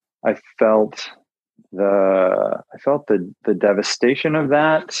I felt the devastation of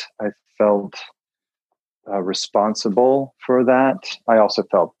that. I felt responsible for that. I also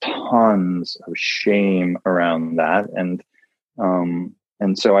felt tons of shame around that, and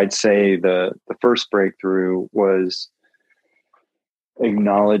so I'd say the first breakthrough was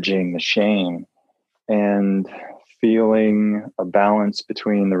acknowledging the shame and feeling a balance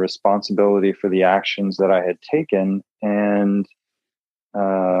between the responsibility for the actions that I had taken and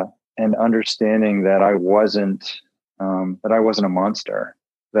understanding that I wasn't a monster,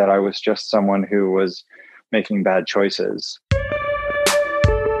 that I was just someone who was making bad choices.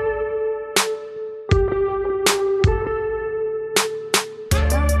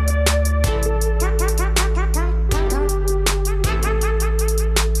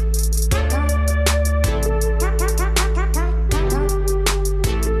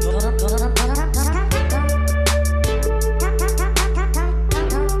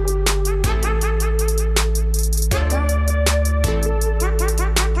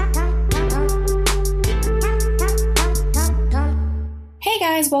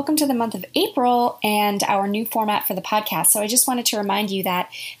 Welcome to the month of April and our new format for the podcast. So I just wanted to remind you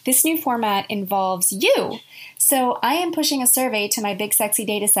that this new format involves you. So I am pushing a survey to my big sexy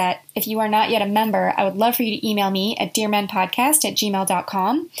data set. If you are not yet a member, I would love for you to email me at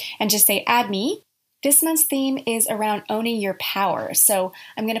dearmenpodcast@gmail.com and just say add me. This month's theme is around owning your power. So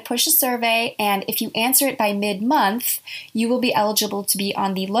I'm going to push a survey, and if you answer it by mid-month, you will be eligible to be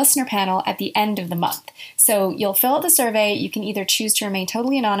on the listener panel at the end of the month. So you'll fill out the survey. You can either choose to remain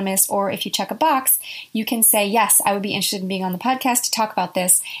totally anonymous, or if you check a box, you can say, yes, I would be interested in being on the podcast to talk about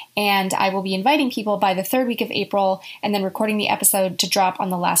this, and I will be inviting people by the third week of April and then recording the episode to drop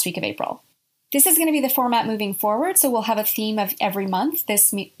on the last week of April. This is going to be the format moving forward, so we'll have a theme of every month.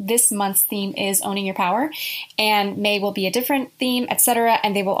 This month's theme is owning your power, and May will be a different theme, etc.,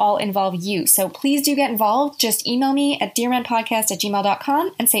 and they will all involve you. So please do get involved. Just email me at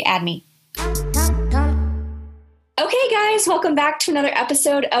dearmenpodcast@gmail.com and say add me. Okay, guys, welcome back to another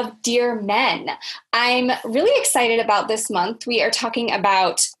episode of Dear Men. I'm really excited about this month. We are talking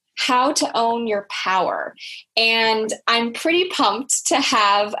about how to own your power. And I'm pretty pumped to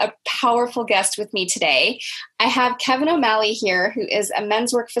have a powerful guest with me today. I have Kevin O'Malley here, who is a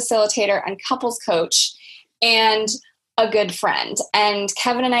men's work facilitator and couples coach and a good friend. And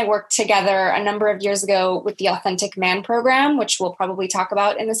Kevin and I worked together a number of years ago with the Authentic Man program, which we'll probably talk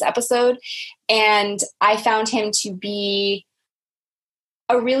about in this episode. And I found him to be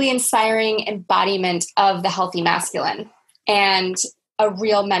a really inspiring embodiment of the healthy masculine and a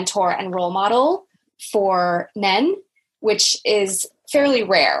real mentor and role model for men, which is fairly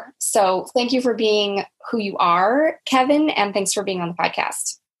rare. So thank you for being who you are, Kevin, and thanks for being on the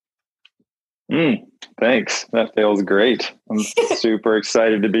podcast. Thanks. That feels great. I'm super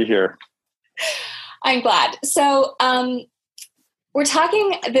excited to be here. I'm glad. So we're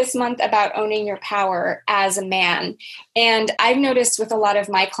talking this month about owning your power as a man. And I've noticed with a lot of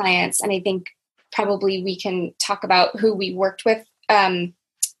my clients, and I think probably we can talk about who we worked with in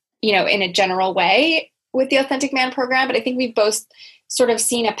a general way with the Authentic Man program, but I think we've both sort of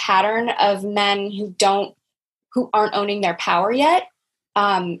seen a pattern of men who aren't owning their power yet.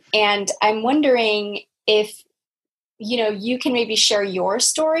 And I'm wondering if, you can maybe share your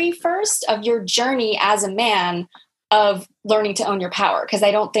story first of your journey as a man of learning to own your power. Cause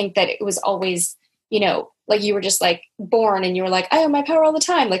I don't think that it was always, like you were just like born and you were like, I own my power all the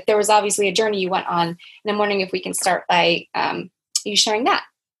time. Like there was obviously a journey you went on. And I'm wondering if we can start by you sharing that.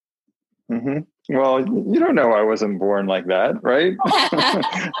 Mm-hmm. Well, you don't know I wasn't born like that, right?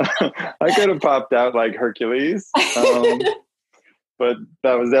 I could have popped out like Hercules, but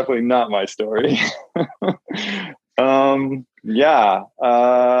that was definitely not my story. I'd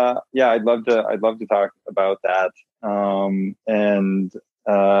love to talk about that,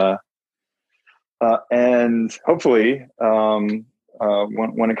 and hopefully,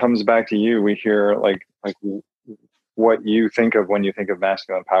 when it comes back to you, we hear like what you think of when you think of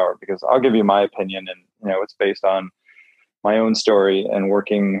masculine power, because I'll give you my opinion, and it's based on my own story and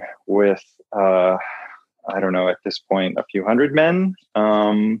working with I don't know, at this point a few hundred men,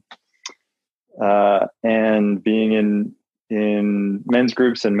 and being in men's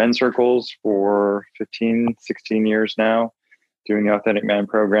groups and men's circles for 15, 16 years now, doing the Authentic Man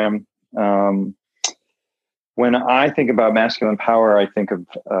program. When I think about masculine power, I think of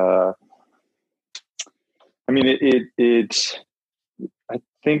I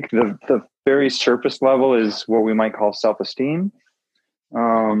think the very surface level is what we might call self-esteem.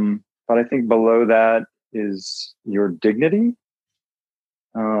 But I think below that is your dignity,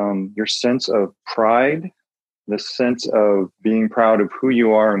 your sense of pride the sense of being proud of who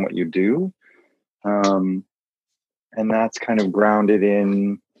you are and what you do. And that's kind of grounded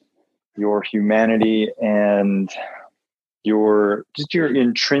in your humanity and your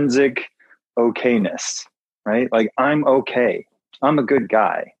intrinsic okayness, right? Like, I'm okay. I'm a good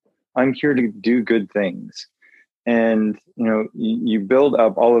guy. I'm here to do good things. And, you build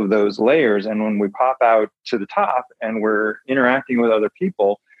up all of those layers. And when we pop out to the top and we're interacting with other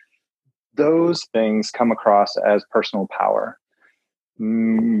people, those things come across as personal power.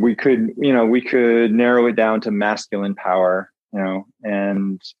 We could narrow it down to masculine power,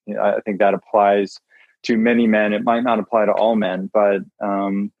 and I think that applies to many men. It might not apply to all men, but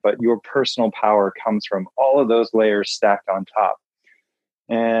your personal power comes from all of those layers stacked on top.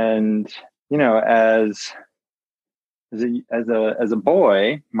 And, as a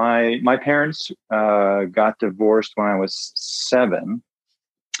boy, my parents got divorced when I was 7.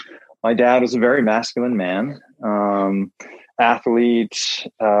 My dad was a very masculine man, athlete,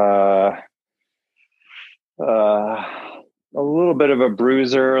 a little bit of a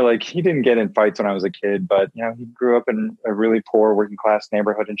bruiser. Like, he didn't get in fights when I was a kid, but he grew up in a really poor working class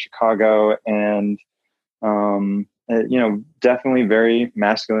neighborhood in Chicago, and definitely very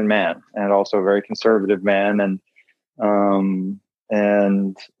masculine man, and also a very conservative man, and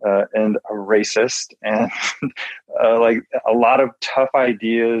a racist, and like a lot of tough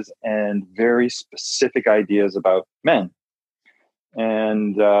ideas and very specific ideas about men.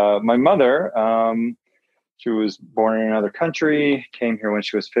 And my mother, she was born in another country, came here when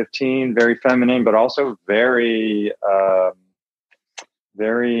she was 15, very feminine, but also very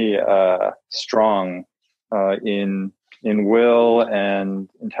strong in will and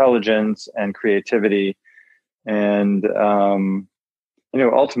intelligence and creativity. And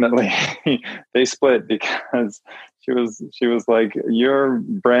ultimately they split because she was like, your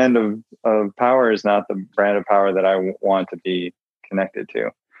brand of power is not the brand of power that I want to be connected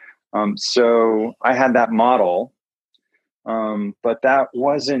to. So I had that model, but that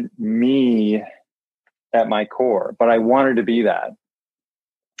wasn't me at my core, but I wanted to be that.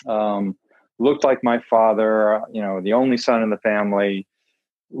 Looked like my father, the only son in the family,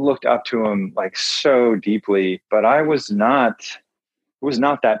 looked up to him like so deeply, but I was not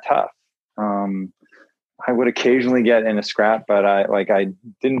that tough. I would occasionally get in a scrap, but I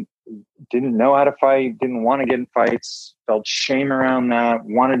didn't know how to fight, didn't want to get in fights, felt shame around that,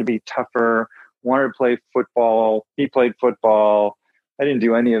 wanted to be tougher, wanted to play football. He played football. I didn't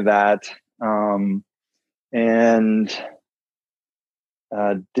do any of that. And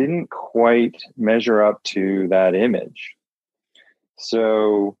didn't quite measure up to that image.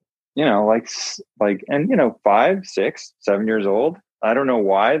 So, 5, 6, 7 years old, I don't know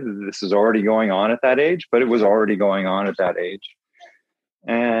why this is already going on at that age, but it was already going on at that age.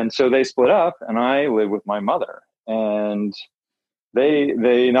 And so they split up, and I lived with my mother. And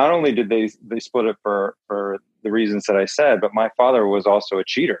they not only did they split up for the reasons that I said, but my father was also a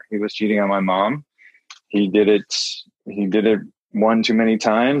cheater. He was cheating on my mom. He did it one too many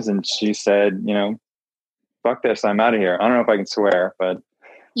times, and she said, fuck this, I'm out of here. I don't know if I can swear, but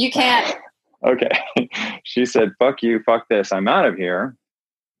you can't. Okay. She said, fuck you, fuck this, I'm out of here.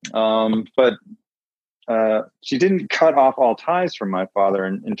 But she didn't cut off all ties from my father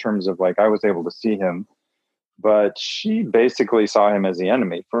in terms of I was able to see him, but she basically saw him as the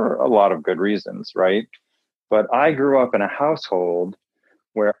enemy for a lot of good reasons, right? But I grew up in a household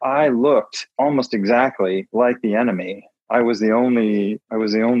where I looked almost exactly like the enemy. I was the only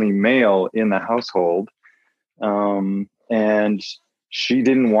male in the household. And she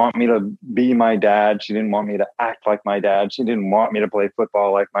didn't want me to be my dad. She didn't want me to act like my dad. She didn't want me to play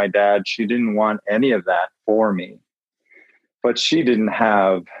football like my dad. She didn't want any of that for me. But she didn't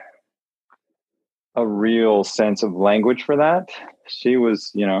have a real sense of language for that. She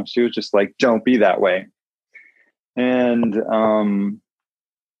was just like, don't be that way. And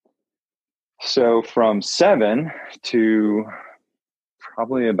so from 7 to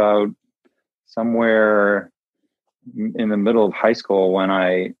probably about somewhere in the middle of high school, when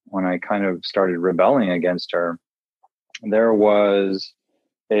I kind of started rebelling against her, there was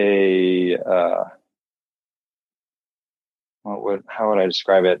how would I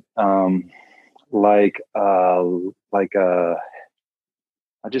describe it? I'll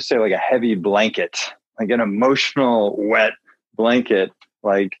just say like a heavy blanket, like an emotional wet blanket,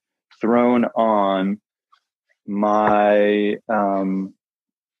 like thrown on my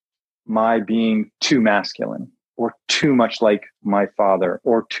being too masculine, or too much like my father,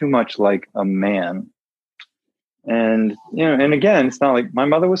 or too much like a man. And, and again, it's not like my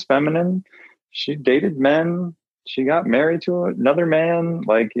mother was feminine. She dated men. She got married to another man.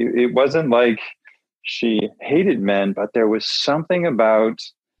 Like, it wasn't like she hated men, but there was something about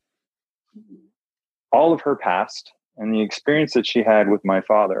all of her past and the experience that she had with my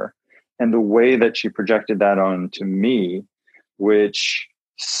father and the way that she projected that on to me, which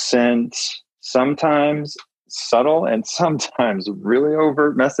sent sometimes subtle and sometimes really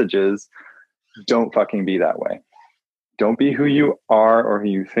overt messages. Don't fucking be that way. Don't be who you are or who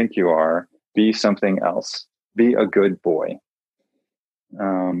you think you are. Be something else. Be a good boy.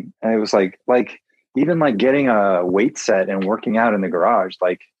 And it was like even like getting a weight set and working out in the garage,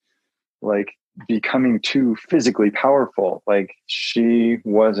 like becoming too physically powerful. Like she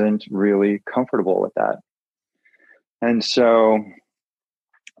wasn't really comfortable with that. And so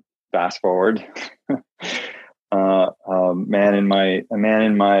fast forward, a man in my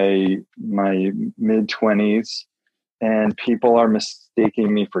mid-20s, and people are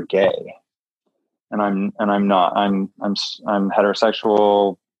mistaking me for gay. And I'm not. I'm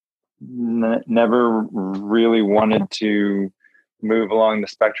heterosexual. Never really wanted to move along the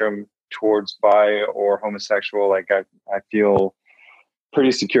spectrum towards bi or homosexual. Like I feel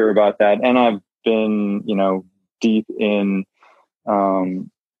pretty secure about that. And I've been, deep in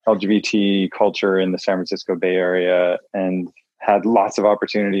LGBT culture in the San Francisco Bay Area and had lots of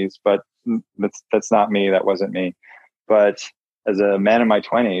opportunities, but that's not me. That wasn't me. But as a man in my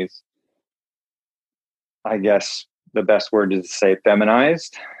 20s, I guess the best word is to say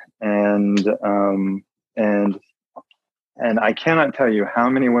feminized. And I cannot tell you how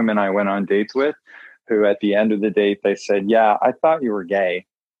many women I went on dates with who at the end of the date, they said, yeah, I thought you were gay.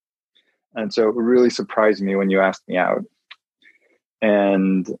 And so it really surprised me when you asked me out.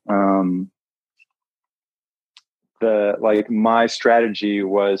 And my strategy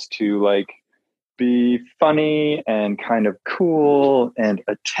was to be funny and kind of cool and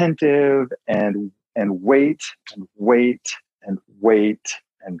attentive and wait and wait and wait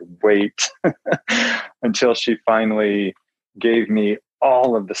and wait until she finally gave me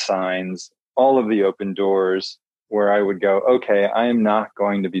all of the signs, all of the open doors where I would go, okay, I am not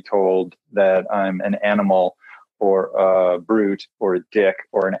going to be told that I'm an animal or a brute or a dick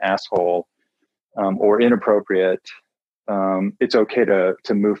or an asshole or inappropriate. It's okay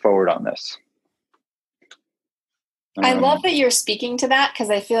to move forward on this. I love that you're speaking to that, because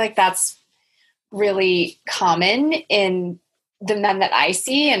I feel like that's really common in the men that I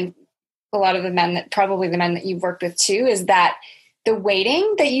see, and a lot of the men that you've worked with too, is that the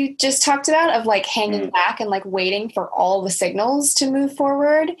waiting that you just talked about of hanging back and waiting for all the signals to move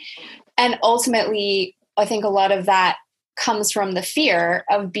forward. And ultimately, I think a lot of that comes from the fear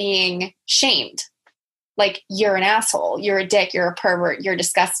of being shamed. Like, you're an asshole, you're a dick, you're a pervert, you're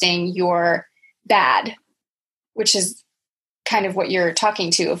disgusting, you're bad, which is kind of what you're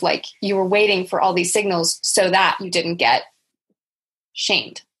talking to, of you were waiting for all these signals so that you didn't get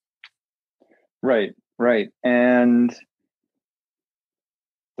shamed. Right. And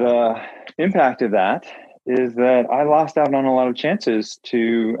the impact of that is that I lost out on a lot of chances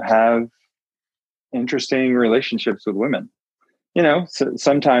to have interesting relationships with women. So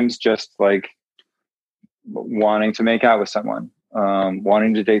sometimes just wanting to make out with someone,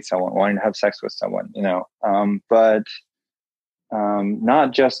 wanting to date someone, wanting to have sex with someone, but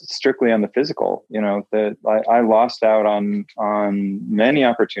not just strictly on the physical, that I lost out on many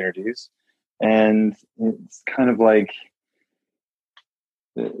opportunities. And it's kind of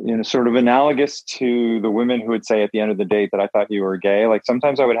sort of analogous to the women who would say at the end of the date that I thought you were gay.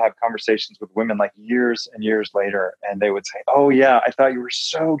 Sometimes I would have conversations with women years and years later, and they would say, oh yeah, I thought you were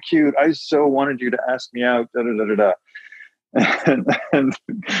so cute. I so wanted you to ask me out, da, da, da, da, da. And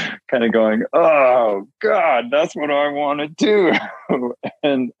kind of going, oh God, that's what I want to do.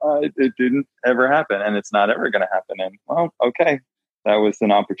 And it didn't ever happen, and it's not ever going to happen. And well, okay, that was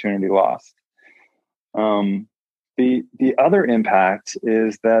an opportunity lost. The other impact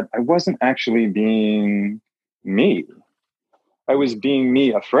is that I wasn't actually being me. I was being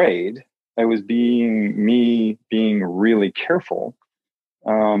me afraid. I was being me being really careful.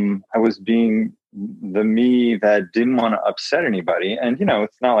 I was being the me that didn't want to upset anybody. And,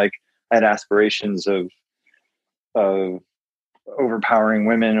 it's not like I had aspirations of overpowering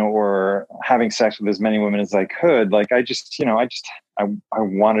women or having sex with as many women as I could. I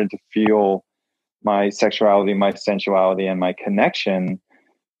wanted to feel my sexuality, my sensuality, and my connection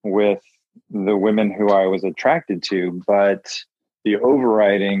with the women who I was attracted to. But the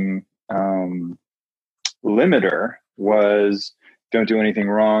overriding limiter was, don't do anything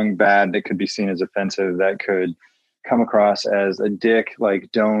wrong, bad, that could be seen as offensive, that could come across as a dick.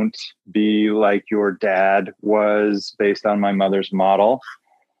 Don't be like your dad was, based on my mother's model.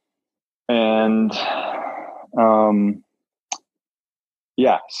 And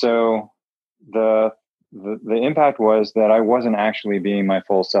so the impact was that I wasn't actually being my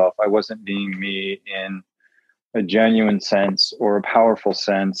full self. I wasn't being me in a genuine sense or a powerful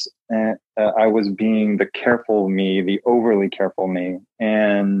sense. And I was being the careful me, the overly careful me.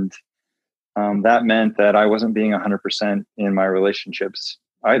 And that meant that I wasn't being 100% in my relationships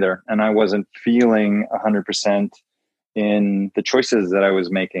either. And I wasn't feeling 100% in the choices that I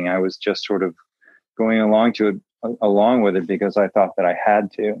was making. I was just sort of going along with it because I thought that I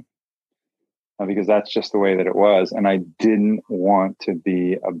had to, because that's just the way that it was. And I didn't want to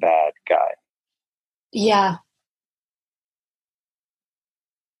be a bad guy. Yeah.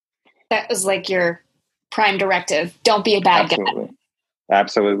 That was like your prime directive. Don't be a bad guy.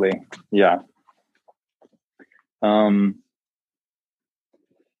 Absolutely. Yeah. I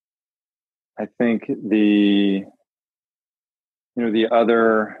think the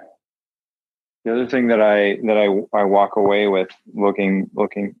other thing that I walk away with looking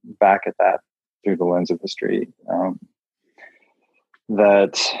back at that through the lens of history,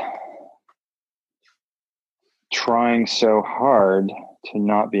 that trying so hard to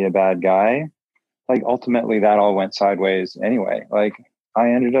not be a bad guy, like ultimately that all went sideways anyway. Like I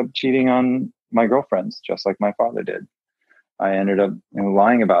ended up cheating on my girlfriends just like my father did. I ended up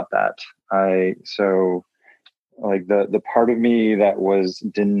lying about that. Like the part of me that was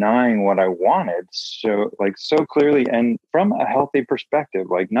denying what I wanted so clearly, and from a healthy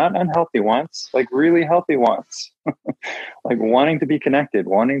perspective, like not unhealthy wants, like really healthy wants, like wanting to be connected,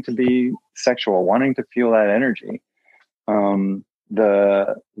 wanting to be sexual, wanting to feel that energy.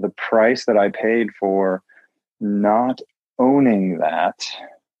 The price that I paid for not owning that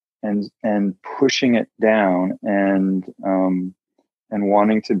and pushing it down and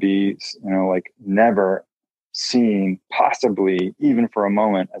wanting to be, like never seen possibly even for a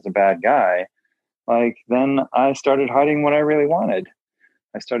moment as a bad guy, like then I started hiding what I really wanted.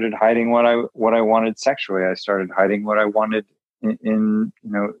 I started hiding what I wanted sexually. I started hiding what I wanted in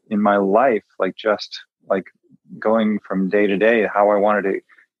my life, like just like going from day to day, how I wanted to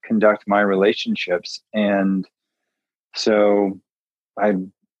conduct my relationships. And so I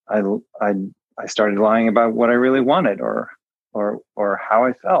started lying about what I really wanted or how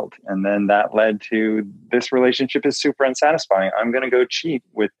I felt. And then that led to, this relationship is super unsatisfying. I'm going to go cheat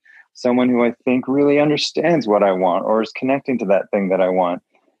with someone who I think really understands what I want or is connecting to that thing that I want.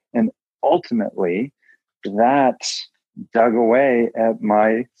 And ultimately that dug away at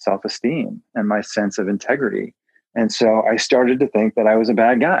my self-esteem and my sense of integrity. And so I started to think that I was a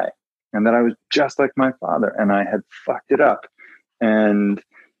bad guy and that I was just like my father and I had fucked it up. And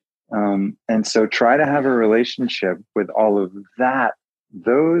so try to have a relationship with all of that,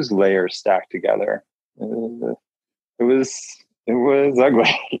 those layers stacked together. It was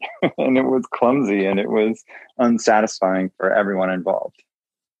ugly and it was clumsy and it was unsatisfying for everyone involved.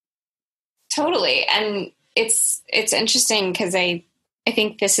 Totally. And it's interesting because I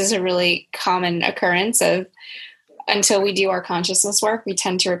think this is a really common occurrence of, until we do our consciousness work, we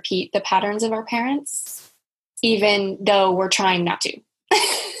tend to repeat the patterns of our parents, even though we're trying not to.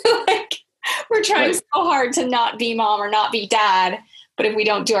 We're trying so hard to not be mom or not be dad, but if we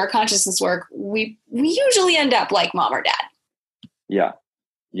don't do our consciousness work, we usually end up like mom or dad. Yeah.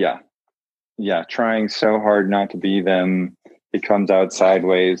 Trying so hard not to be them, it comes out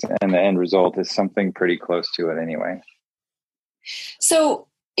sideways, and the end result is something pretty close to it anyway. So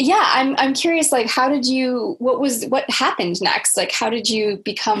yeah, I'm curious, like, what happened next? Like, how did you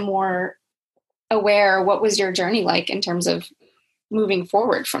become more aware? What was your journey like in terms of moving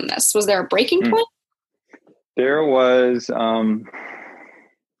forward from this? Was there a breaking point? There was, there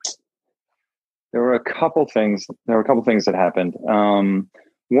were a couple things that happened. One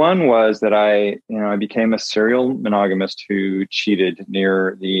was that I became a serial monogamist who cheated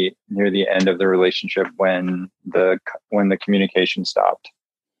near the end of the relationship when the communication stopped.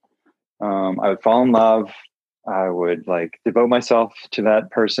 I would fall in love. I would devote myself to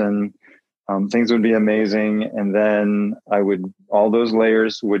that person. Things would be amazing. And then all those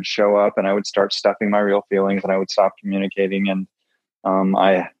layers would show up and I would start stuffing my real feelings and I would stop communicating. And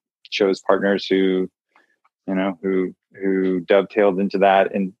I chose partners who dovetailed into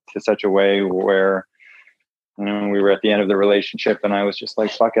that into such a way where, we were at the end of the relationship and I was just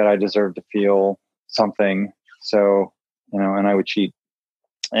like, fuck it, I deserve to feel something. So, and I would cheat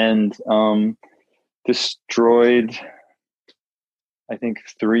and destroyed, I think,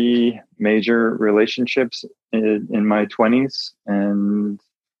 3 major relationships in my 20s and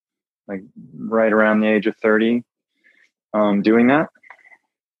right around the age of 30, doing that.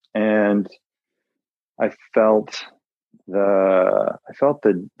 And I felt the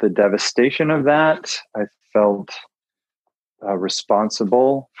devastation of that. I felt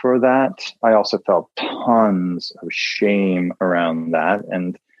responsible for that. I also felt tons of shame around that,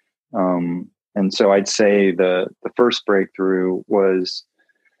 and so I'd say the first breakthrough was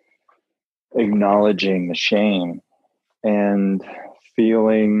acknowledging the shame and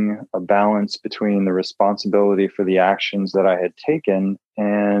feeling a balance between the responsibility for the actions that I had taken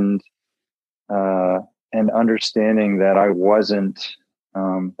and understanding that I wasn't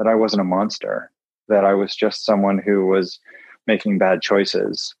a monster, that I was just someone who was making bad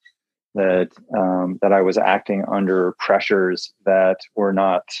choices, that I was acting under pressures that were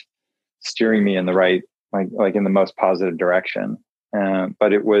not steering me in the right, like in the most positive direction.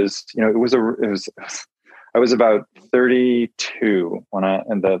 But it was, I was about 32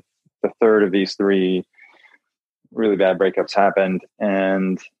 and the third of these three really bad breakups happened.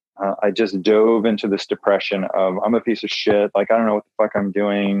 And I just dove into this depression of, I'm a piece of shit. Like, I don't know what the fuck I'm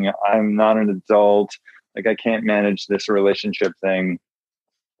doing. I'm not an adult. Like, I can't manage this relationship thing.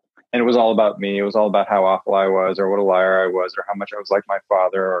 And it was all about me. It was all about how awful I was, or what a liar I was, or how much I was like my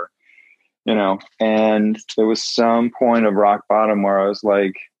father, or, and there was some point of rock bottom where I was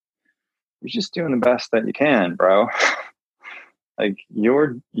like, you're just doing the best that you can, bro. Like, you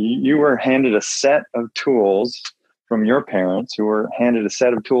were handed a set of tools from your parents, who were handed a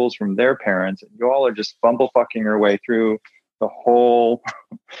set of tools from their parents. And you all are just bumblefucking your way through the whole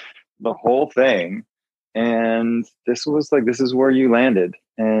thing. And this is where you landed.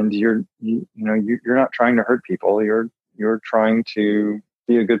 And you're not trying to hurt people. You're trying to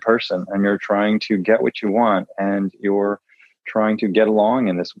be a good person, and you're trying to get what you want, and you're trying to get along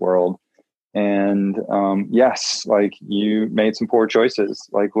in this world. And yes, like, you made some poor choices.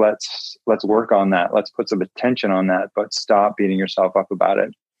 Like, let's work on that. Let's put some attention on that, but stop beating yourself up about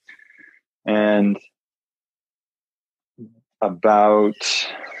it. And about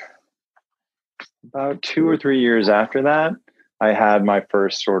 2 or 3 years after that, I had my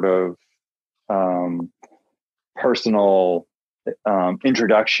first sort of personal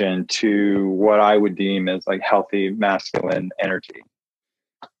introduction to what I would deem as like healthy masculine energy.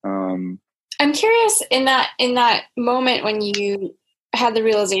 I'm curious, in that moment when you had the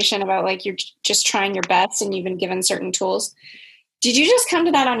realization about, like, you're just trying your best and you've been given certain tools, did you just come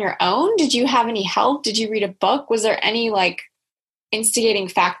to that on your own? Did you have any help? Did you read a book? Was there any, like, instigating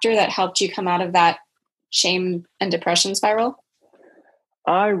factor that helped you come out of that shame and depression spiral?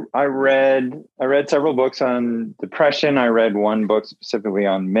 I read several books on depression. I read one book specifically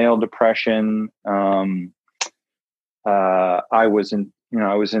on male depression. I was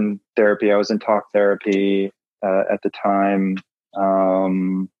in therapy. I was in talk therapy at the time.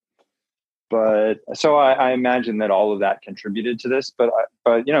 But so I imagine that all of that contributed to this. But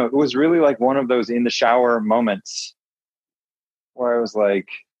it was really like one of those in the shower moments where I was like,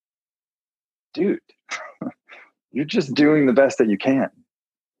 dude, you're just doing the best that you can.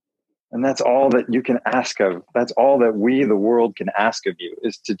 And that's all that you can ask of. That's all that we, the world, can ask of you,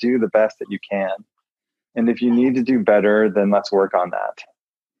 is to do the best that you can. And if you need to do better, then let's work on that.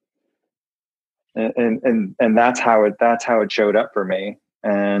 And that's how it showed up for me.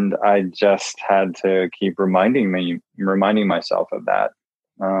 And I just had to keep reminding myself of that.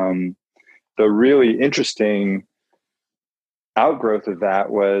 The really interesting outgrowth of that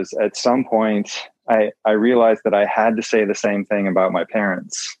was, at some point, I realized that I had to say the same thing about my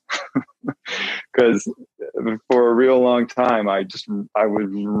parents. Because for a real long time, I was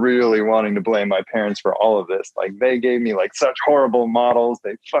really wanting to blame my parents for all of this. Like, they gave me like such horrible models.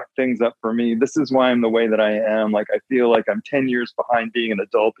 They fucked things up for me. This is why I'm the way that I am. Like, I feel like I'm 10 years behind being an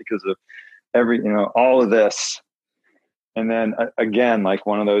adult because of all of this. And then again, like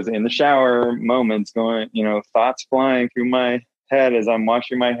one of those in the shower moments, going, thoughts flying through my head as I'm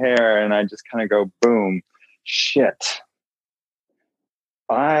washing my hair. And I just kind of go, boom, shit.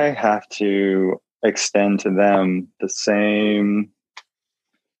 I have to extend to them the same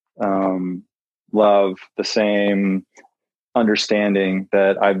love, the same understanding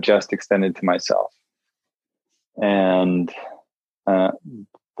that I've just extended to myself. And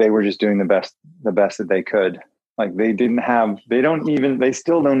they were just doing the best that they could. Like, they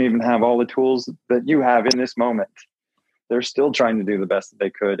still don't even have all the tools that you have in this moment. They're still trying to do the best that they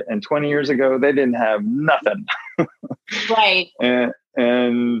could. And 20 years ago, they didn't have nothing. Right.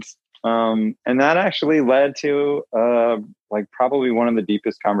 And that actually led to like probably one of the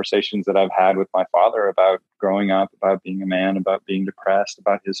deepest conversations that I've had with my father about growing up, about being a man, about being depressed,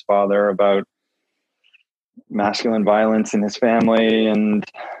 about his father, about masculine violence in his family, and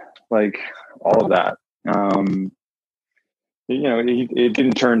like all of that. It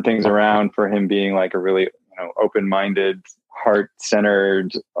didn't turn things around for him being like a really open-minded,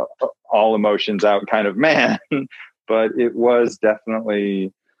 heart-centered, all emotions out kind of man. but it was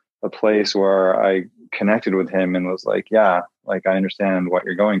definitely a place where I connected with him and was like, yeah, like I understand what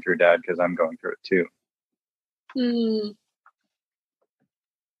you're going through, Dad, because I'm going through it too. Mm.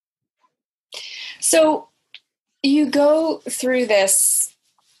 So you go through this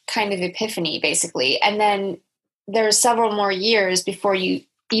kind of epiphany, basically, and then there's several more years before you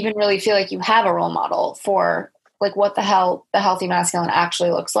even really feel like you have a role model for like what the hell the healthy masculine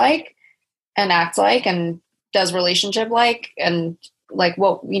actually looks like and acts like and does relationship like, and like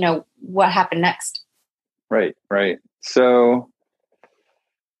what happened next. Right. So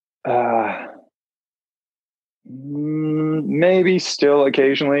maybe still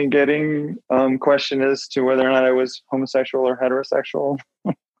occasionally getting questioned as to whether or not I was homosexual or heterosexual.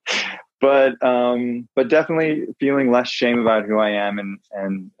 But definitely feeling less shame about who I am and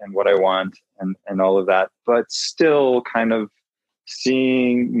what I want and all of that, but still kind of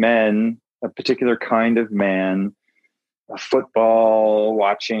seeing men, a particular kind of man, a football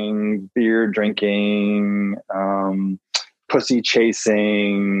watching, beer drinking, pussy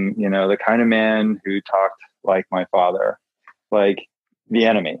chasing, the kind of man who talked like my father, like the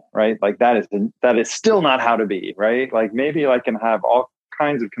enemy, right? Like that is still not how to be, right? Like maybe I can have all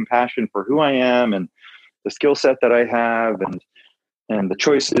kinds of compassion for who I am and the skill set that I have and the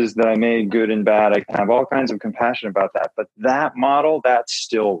choices that I made, good and bad. I can have all kinds of compassion about that. But that model, that's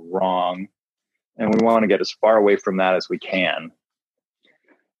still wrong. And we want to get as far away from that as we can.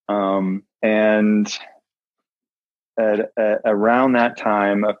 And around that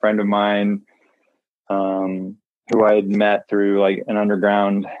time, a friend of mine, who I had met through like an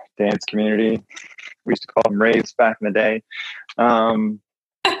underground dance community, we used to call them raves back in the day.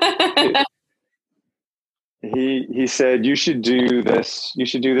 He said, you should do this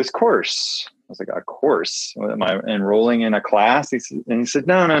course. I was like, a course? Am I enrolling in a class? He said,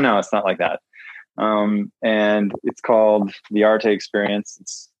 no, it's not like that. And it's called the Arte Experience.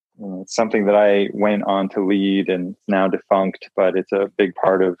 It's something that I went on to lead and now defunct, but it's a big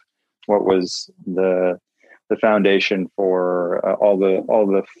part of what was the foundation for all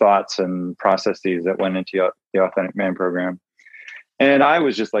the thoughts and processes that went into the Authentic Man program. And I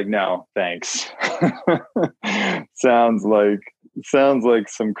was just like, no, thanks. Sounds like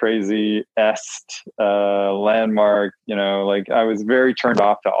some crazy landmark, like I was very turned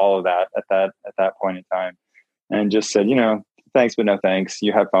off to all of that at that point in time, and just said, thanks, but no thanks.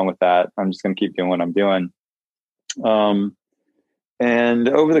 You have fun with that. I'm just going to keep doing what I'm doing. And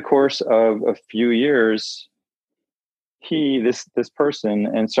over the course of a few years, this person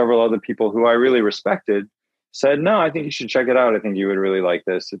and several other people who I really respected said, no, I think you should check it out. I think you would really like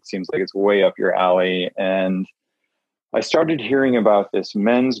this. It seems like it's way up your alley. And I started hearing about this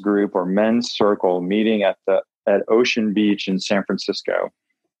men's group or men's circle meeting at Ocean Beach in San Francisco.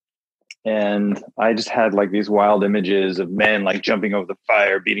 And I just had like these wild images of men like jumping over the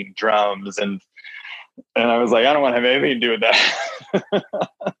fire, beating drums. And I was like, I don't want to have anything to do with that.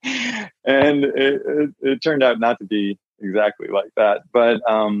 And it turned out not to be exactly like that. But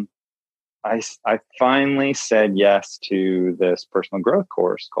I finally said yes to this personal growth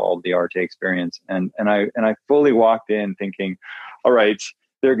course called the Arte Experience. And I fully walked in thinking, all right,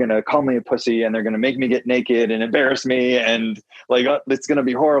 they're going to call me a pussy and they're going to make me get naked and embarrass me. And like, it's going to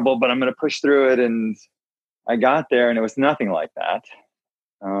be horrible, but I'm going to push through it. And I got there and it was nothing like that.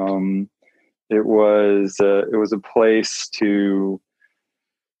 It was a place to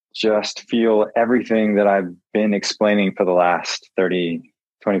just feel everything that I've been explaining for the last 30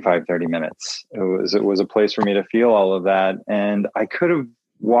 minutes. It was a place for me to feel all of that. And I could have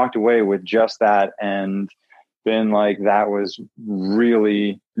walked away with just that and been like, that was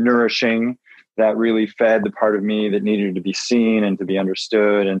really nourishing. That really fed the part of me that needed to be seen and to be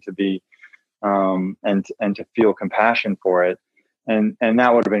understood and to be, and to feel compassion for it. And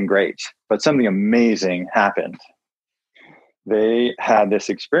that would have been great. But something amazing happened. They had this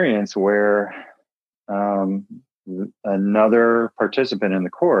experience where, another participant in the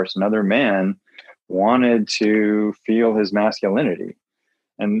course, another man, wanted to feel his masculinity.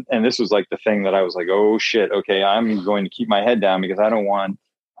 And this was like the thing that I was like, oh shit, okay, I'm going to keep my head down because I don't want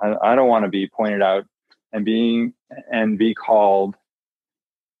to be pointed out and be called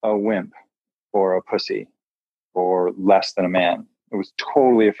a wimp or a pussy or less than a man. I was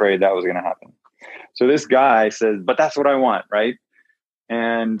totally afraid that was going to happen. So this guy says, but that's what I want, right?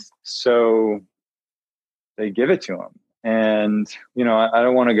 And so they give it to him. And, I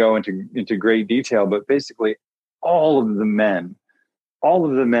don't want to go into great detail, but basically all of the men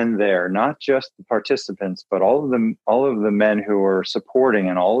there, not just the participants, but all of the men who were supporting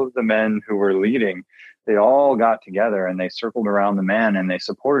and all of the men who were leading, they all got together and they circled around the man and they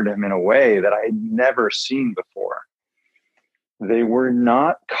supported him in a way that I had never seen before. they were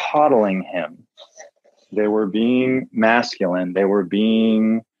not coddling him. They were being masculine. They were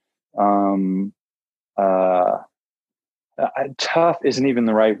being tough isn't even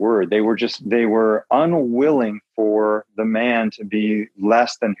the right word. They were unwilling for the man to be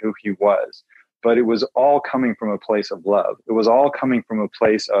less than who he was. But it was all coming from a place of love. It was all coming from a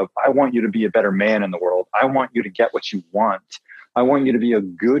place of, I want you to be a better man in the world. I want you to get what you want. I want you to be a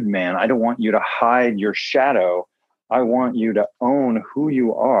good man. I don't want you to hide your shadow. I want you to own who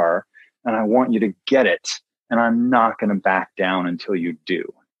you are, and I want you to get it. And I'm not going to back down until you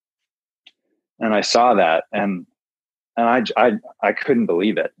do. And I saw that, and I couldn't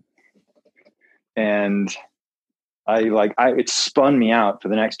believe it. And it spun me out for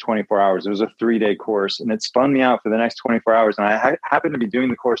the next 24 hours. It was a 3-day course, and it spun me out for the next 24 hours. And I happened to be doing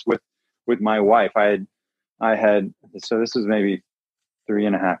the course with my wife. So this was maybe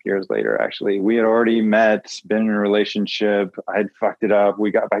 3.5 years later, actually. We had already met, been in a relationship. I had fucked it up.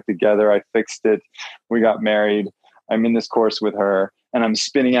 We got back together. I fixed it. We got married. I'm in this course with her, and I'm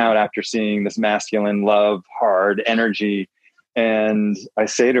spinning out after seeing this masculine love, hard energy. And I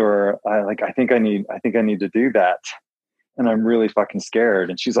say to her, I think I need to do that. And I'm really fucking scared.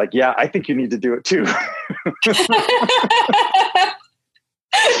 And she's like, yeah, I think you need to do it too.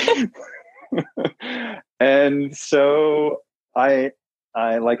 And so in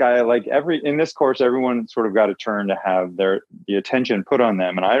this course, everyone sort of got a turn to have the attention put on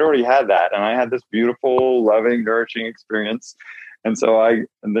them. And I already had that. And I had this beautiful, loving, nourishing experience. And so I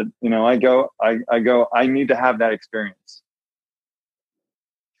go, I need to have that experience.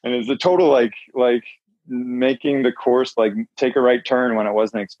 And it's a total, making the course, take a right turn when I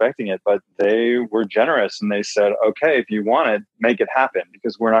wasn't expecting it, but they were generous and they said, okay, if you want it, make it happen,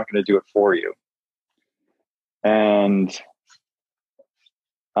 because we're not going to do it for you. And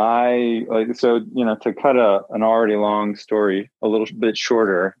to cut an already long story a little bit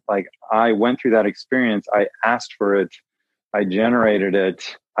shorter, I went through that experience. I asked for it. I generated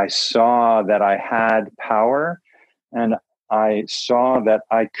it. I saw that I had power, and I saw that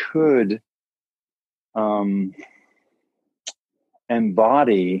I could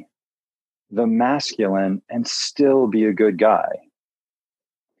embody the masculine and still be a good guy.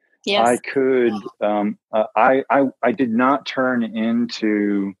 Yes. I could, I did not turn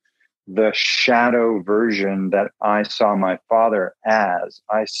into the shadow version that I saw my father as.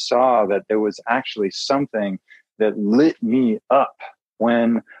 I saw that there was actually something that lit me up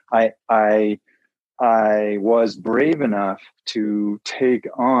when I was brave enough to take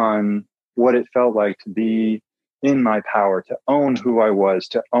on what it felt like to be in my power, to own who I was,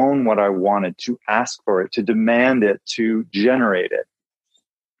 to own what I wanted, to ask for it, to demand it, to generate it.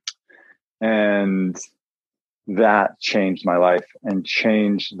 And that changed my life and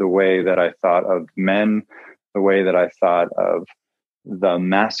changed the way that I thought of men, the way that I thought of the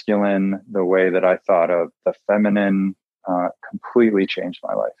masculine, the way that I thought of the feminine, completely changed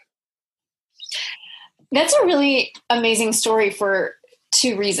my life. That's a really amazing story for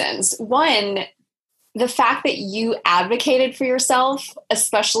two reasons. One, the fact that you advocated for yourself,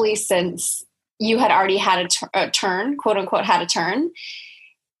 especially since you had already had a turn, quote unquote, had a turn,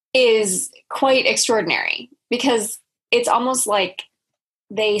 is quite extraordinary, because it's almost like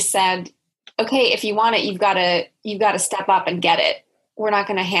they said, okay, if you want it, you've got to step up and get it. We're not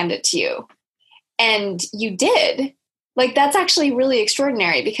going to hand it to you. And you did. That's actually really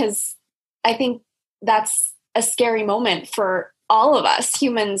extraordinary, because I think that's a scary moment for all of us,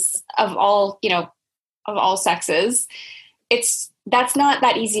 humans of all sexes. That's not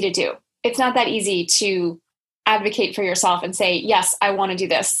that easy to do. It's not that easy to advocate for yourself and say, yes, I want to do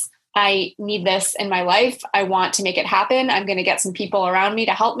this. I need this in my life. I want to make it happen. I'm going to get some people around me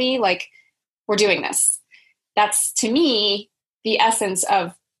to help me. We're doing this. That's, to me, the essence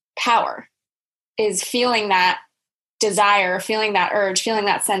of power, is feeling that desire, feeling that urge, feeling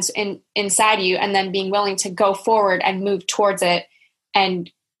that sense inside you, and then being willing to go forward and move towards it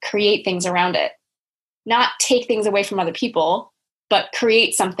and create things around it. Not take things away from other people, but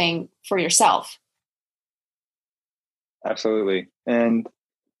create something for yourself. Absolutely. And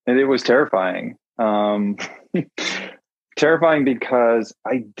it was terrifying. Terrifying because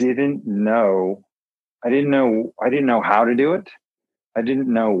I didn't know how to do it. I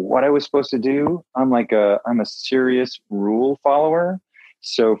didn't know what I was supposed to do. I'm a serious rule follower.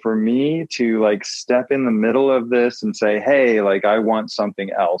 So for me to step in the middle of this and say, hey, I want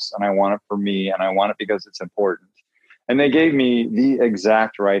something else, and I want it for me, and I want it because it's important. And they gave me the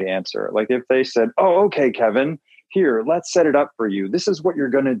exact right answer. If they said, oh, okay, Kevin, here, let's set it up for you. This is what you're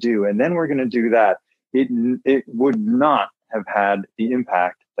going to do. And then we're going to do that. It would not have had the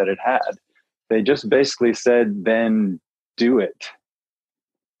impact that it had. They just basically said, then do it.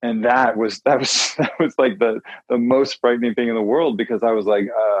 And that was that was like the most frightening thing in the world, because I was like,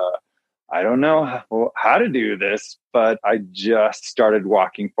 I don't know how to do this, but I just started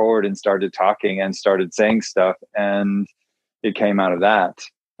walking forward and started talking and started saying stuff, and it came out of that.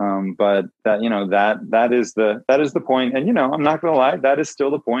 But that, that is the point. And, I'm not going to lie, that is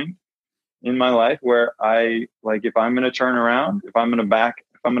still the point in my life where I, like, if I'm going to turn around, if I'm going to back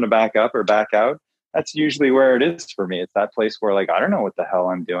up or back out, that's usually where it is for me. It's that place where, like, I don't know what the hell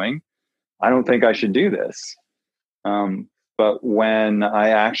I'm doing. I don't think I should do this. But when I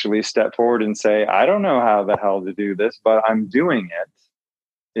actually step forward and say, I don't know how the hell to do this, but I'm doing it,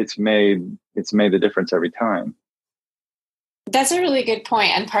 it's made the difference every time. That's a really good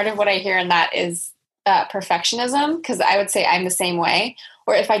point. And part of what I hear in that is perfectionism, because I would say I'm the same way.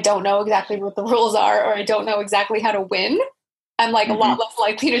 Or if I don't know exactly what the rules are, or I don't know exactly how to win, I'm like a lot less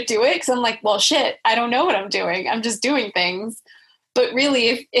likely to do it, because I'm like, well, shit, I don't know what I'm doing. I'm just doing things. But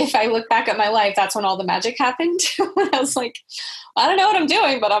really, if I look back at my life, that's when all the magic happened. When I was like, I don't know what I'm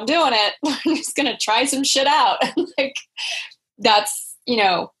doing, but I'm doing it. I'm just going to try some shit out. Like, that's,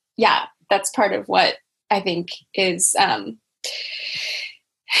 that's part of what I think is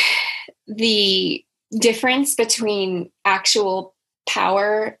the difference between actual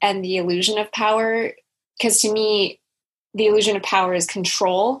power and the illusion of power. Because to me, the illusion of power is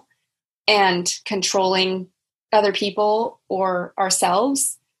control, and controlling other people or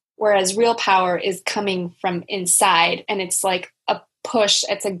ourselves, whereas real power is coming from inside, and it's like a push,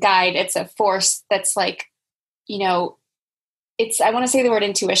 it's a guide, it's a force that's like, it's, I want to say the word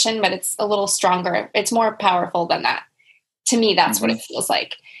intuition, but it's a little stronger. It's more powerful than that. To me, that's what it feels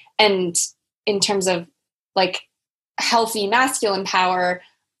like. And in terms of like healthy masculine power,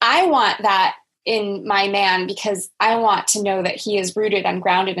 I want that in my man, because I want to know that he is rooted and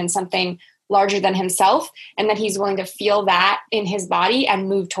grounded in something larger than himself, and that he's willing to feel that in his body and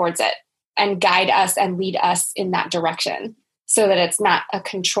move towards it and guide us and lead us in that direction, so that it's not a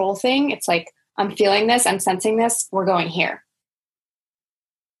control thing. It's like, I'm feeling this, I'm sensing this, we're going here.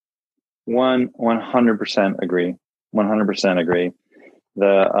 100% agree. 100% agree.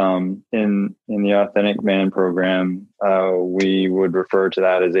 The in the Authentic Man program, we would refer to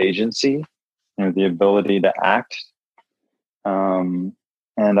that as agency, the ability to act. And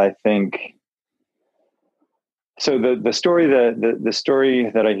I think so. The story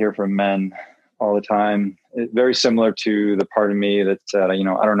that I hear from men all the time is very similar to the part of me that said, I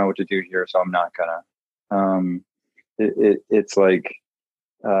don't know what to do here, so I'm not gonna. It's like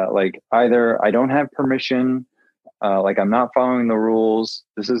either I don't have permission, like I'm not following the rules,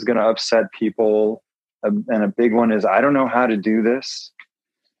 this is going to upset people, and a big one is I don't know how to do this.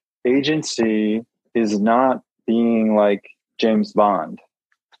 Agency is not being like James Bond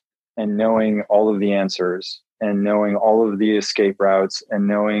and knowing all of the answers and knowing all of the escape routes and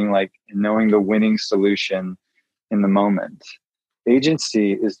knowing the winning solution in the moment.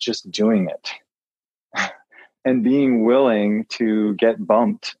 Agency is just doing it and being willing to get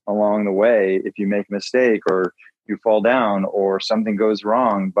bumped along the way if you make a mistake or you fall down or something goes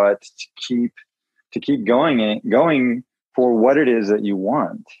wrong, but to keep going for what it is that you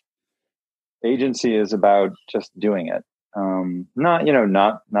want. Agency is about just doing it.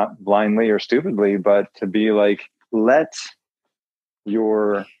 Not blindly or stupidly, but to be like, let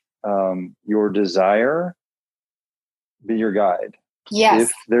your desire be your guide.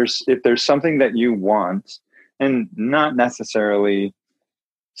 Yes. If there's something that you want, and not necessarily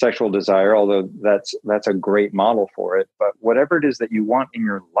sexual desire, although that's a great model for it, but whatever it is that you want in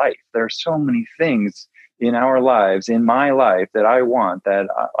your life, there are so many things in our lives, in my life, that I want that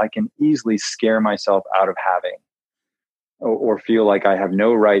I can easily scare myself out of having, or feel like I have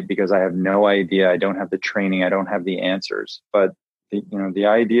no right because I have no idea, I don't have the training, I don't have the answers. But the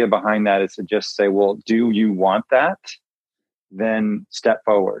idea behind that is to just say, well, do you want that? Then step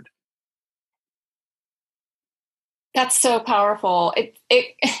forward. That's so powerful.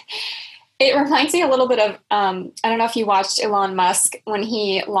 It reminds me a little bit of, I don't know if you watched Elon Musk when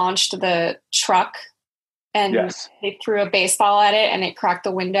he launched the truck and yes. They threw a baseball at it and it cracked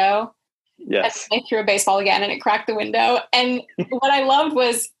the window. Yes. And they threw a baseball again and it cracked the window. And what I loved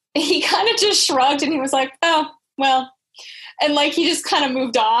was he kind of just shrugged and he was like, oh, well, and like, he just kind of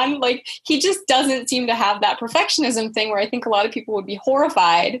moved on. Like, he just doesn't seem to have that perfectionism thing where I think a lot of people would be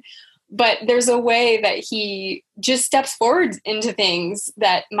horrified. But there's a way that he just steps forward into things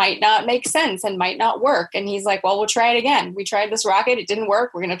that might not make sense and might not work. And he's like, well, we'll try it again. We tried this rocket. It didn't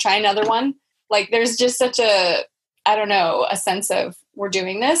work. We're going to try another one. Like, there's just such a sense of we're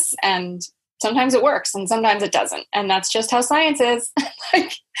doing this and sometimes it works and sometimes it doesn't. And that's just how science is.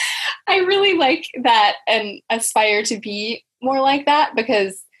 Like, I really like that and aspire to be more like that,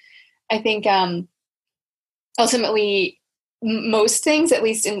 because I think ultimately most things, at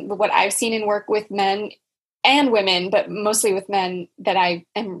least in what I've seen in work with men and women, but mostly with men that I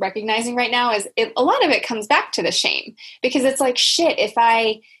am recognizing right now, is a lot of it comes back to the shame, because it's like, shit, if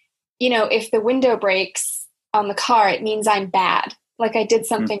if the window breaks on the car, it means I'm bad. Like I did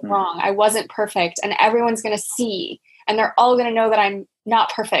something wrong. I wasn't perfect, and everyone's going to see, and they're all going to know that I'm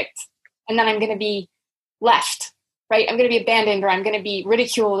not perfect. And then I'm going to be left, right? I'm going to be abandoned, or I'm going to be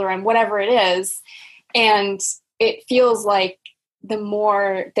ridiculed, or I'm whatever it is. And it feels like the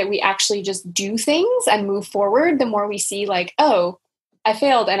more that we actually just do things and move forward, the more we see like, oh, I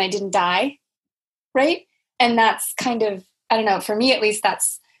failed and I didn't die. Right. And that's kind of, I don't know, for me, at least,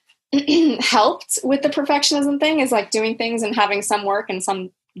 that's helped with the perfectionism thing, is like doing things and having some work and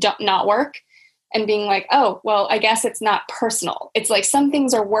some not work, and being like, oh, well, I guess it's not personal. It's like some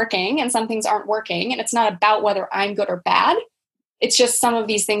things are working and some things aren't working. And it's not about whether I'm good or bad. It's just some of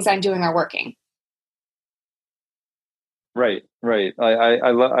these things I'm doing are working. Right.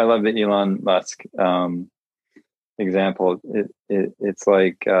 I love the Elon Musk example. It's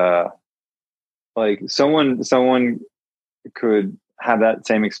like someone could have that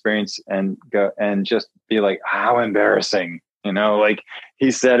same experience and go and just be like, how embarrassing, like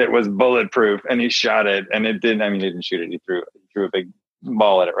he said it was bulletproof and he shot it and it didn't. I mean, he didn't shoot it. He threw a big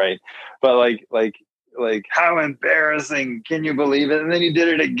ball at it, right? But like how embarrassing, can you believe it? And then he did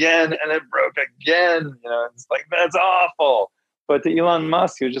it again and it broke again. It's like, that's awful. But to Elon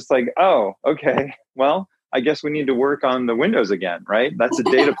Musk, he was just like, oh, okay, well, I guess we need to work on the windows again, right? That's a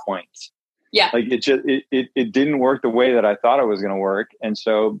data point. Yeah. Like it didn't work the way that I thought it was going to work. And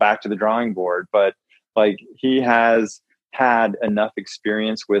so back to the drawing board. But like he has had enough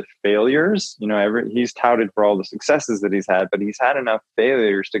experience with failures, he's touted for all the successes that he's had, but he's had enough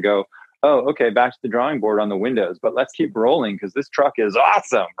failures to go, oh, okay, back to the drawing board on the windows, but let's keep rolling because this truck is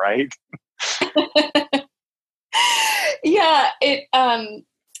awesome, right? Yeah, it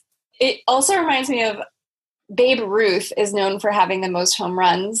also reminds me of Babe Ruth is known for having the most home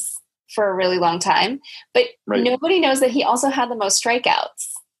runs for a really long time, but right. Nobody knows that he also had the most strikeouts.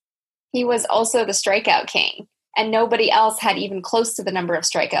 He was also the strikeout king, and nobody else had even close to the number of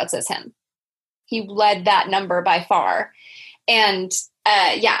strikeouts as him. He led that number by far. And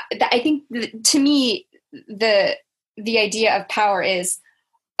I think to me, the idea of power is,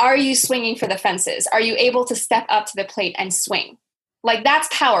 are you swinging for the fences? Are you able to step up to the plate and swing? Like, that's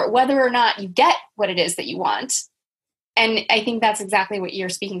power, whether or not you get what it is that you want. And I think that's exactly what you're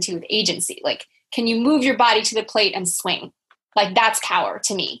speaking to with agency. Like, can you move your body to the plate and swing? Like, that's power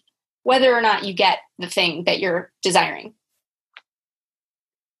to me, whether or not you get the thing that you're desiring.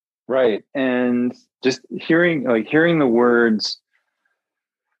 Right. And just hearing the words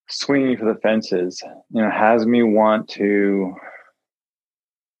swinging for the fences, has me want to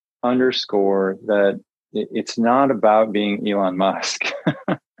underscore that it's not about being Elon Musk.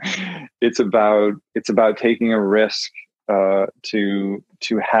 It's about taking a risk to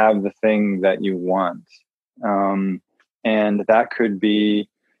have the thing that you want, and that could be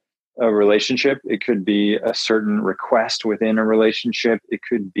a relationship. It could be a certain request within a relationship. It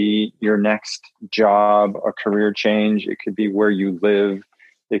could be your next job, a career change. It could be where you live.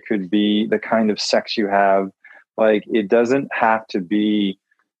 It could be the kind of sex you have. Like, it doesn't have to be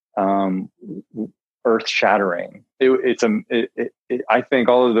earth-shattering. I think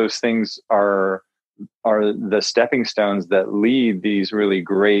all of those things are the stepping stones that lead these really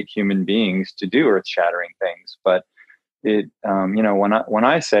great human beings to do earth-shattering things. But when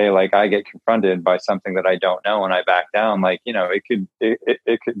I say, like, I get confronted by something that I don't know and I back down, like, it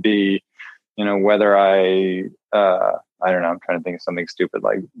could be, whether I don't know, I'm trying to think of something stupid,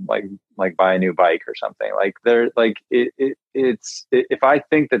 like buy a new bike or something. Like, it's if I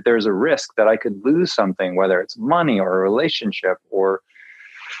think that there's a risk that I could lose something, whether it's money or a relationship or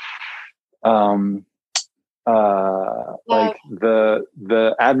like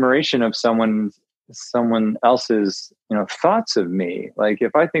the admiration of someone else's thoughts of me. Like,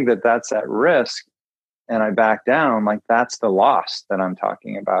 if I think that that's at risk and I back down, like, that's the loss that I'm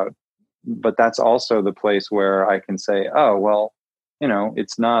talking about. But that's also the place where I can say, oh, well,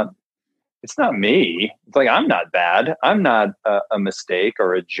 it's not me. It's like, I'm not bad. I'm not a mistake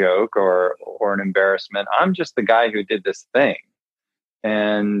or a joke or an embarrassment. I'm just the guy who did this thing.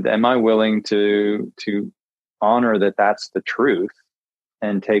 And am I willing to honor that that's the truth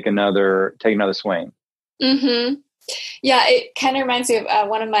and take another swing? Mm-hmm. Yeah, it kind of reminds me of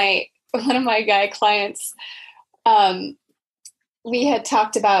one of my guy clients. We had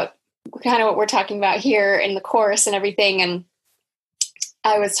talked about kind of what we're talking about here in the course and everything. And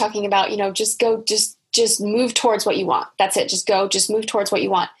I was talking about, just move towards what you want. That's it. Just move towards what you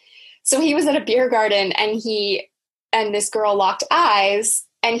want. So he was at a beer garden and this girl locked eyes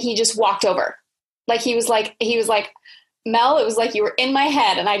and he just walked over. Like he was like, Mel, it was like you were in my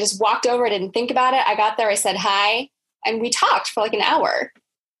head and I just walked over. I didn't think about it. I got there, I said hi, and we talked for like an hour.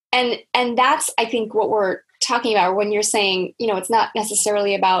 And that's, I think, what we're talking about when you're saying, it's not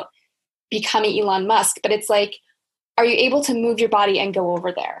necessarily about becoming Elon Musk, but it's like, are you able to move your body and go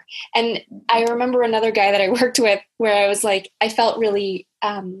over there? And I remember another guy that I worked with where I was like, I felt really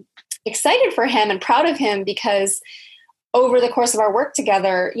excited for him and proud of him because over the course of our work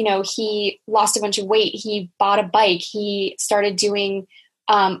together, he lost a bunch of weight. He bought a bike. He started doing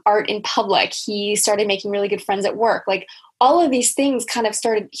art in public. He started making really good friends at work. Like all of these things kind of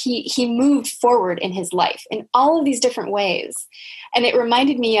started, he moved forward in his life in all of these different ways. And it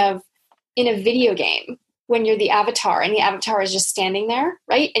reminded me of in a video game when you're the avatar and the avatar is just standing there,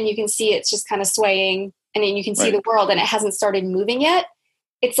 right? And you can see it's just kind of swaying and then you can see the world and it hasn't started moving yet.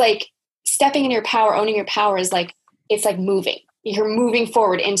 It's like stepping in your power, owning your power is like, it's like moving. You're moving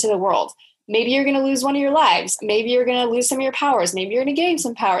forward into the world. Maybe you're going to lose one of your lives. Maybe you're going to lose some of your powers. Maybe you're going to gain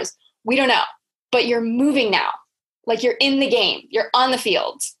some powers. We don't know. But you're moving now. Like you're in the game. You're on the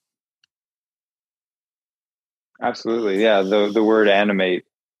field. Absolutely. Yeah. The word animate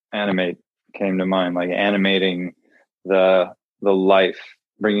came to mind, like animating the life,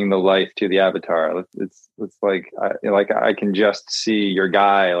 bringing the life to the avatar. It's like I can just see your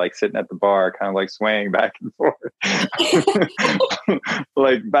guy like sitting at the bar, kind of like swaying back and forth,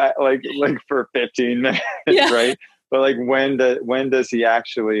 like for 15 minutes, yeah. Right? But like when does he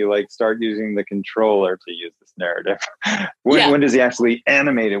actually like start using the controller to use this narrative? When does he actually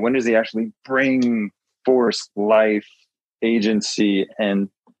animate it? When does he actually bring force, life, agency, and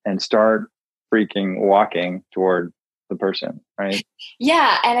start freaking walking toward the person, right?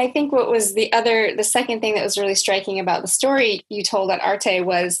 Yeah. And I think what was the second thing that was really striking about the story you told at Arte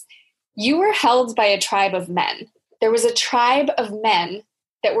was you were held by a tribe of men. There was a tribe of men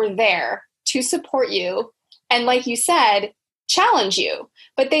that were there to support you. And like you said, challenge you,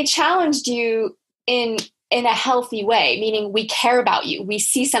 but they challenged you in a healthy way, meaning we care about you. We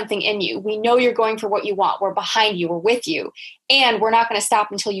see something in you. We know you're going for what you want. We're behind you. We're with you. And we're not going to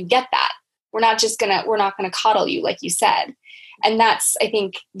stop until you get that. We're not going to coddle you, like you said. And that's, I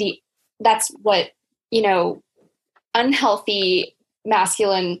think that's what, unhealthy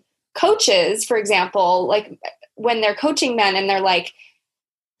masculine coaches, for example, like when they're coaching men and they're like,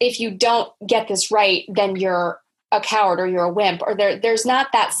 if you don't get this right, then you're a coward or you're a wimp, or there's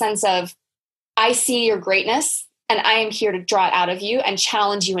not that sense of, I see your greatness and I am here to draw it out of you and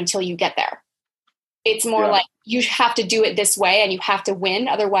challenge you until you get there. It's more like you have to do it this way and you have to win.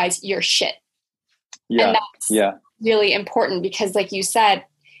 Otherwise you're shit. Yeah. And that's really important because like you said,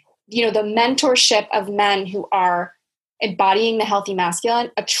 the mentorship of men who are embodying the healthy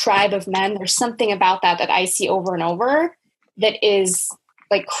masculine, a tribe of men, there's something about that I see over and over that is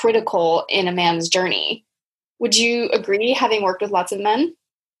like critical in a man's journey. Would you agree, having worked with lots of men?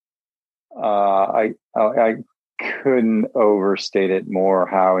 I couldn't overstate it more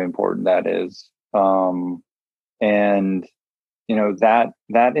how important that is. And that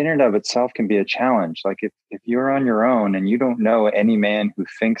in and of itself can be a challenge. Like if you're on your own and you don't know any man who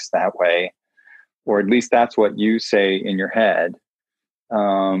thinks that way, or at least that's what you say in your head,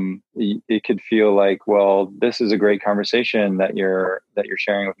 it could feel like, well, this is a great conversation that you're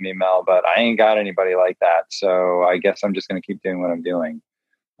sharing with me, Mel, but I ain't got anybody like that. So I guess I'm just going to keep doing what I'm doing.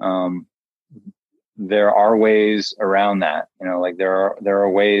 There are ways around that, like there are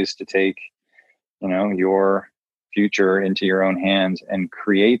ways to take, your future into your own hands and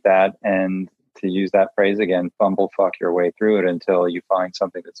create that. And to use that phrase again, fuck your way through it until you find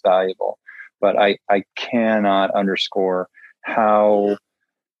something that's valuable. But I cannot underscore how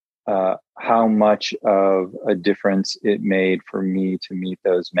much of a difference it made for me to meet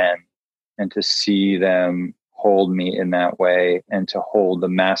those men and to see them hold me in that way and to hold the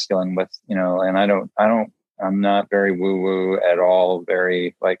masculine with, and I'm not very woo-woo at all,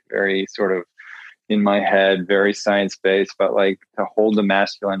 very sort of in my head, very science-based, but like to hold the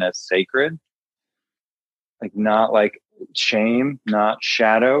masculine as sacred, like not like shame, not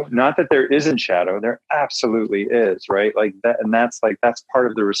shadow, not that there isn't shadow, there absolutely is, right? Like that, and that's part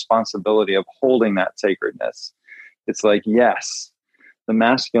of the responsibility of holding that sacredness. It's like, yes, the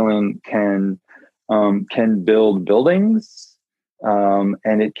masculine can build buildings,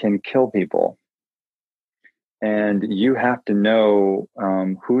 and it can kill people. And you have to know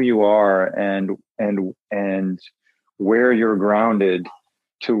who you are and where you're grounded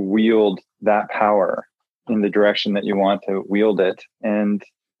to wield that power in the direction that you want to wield it, and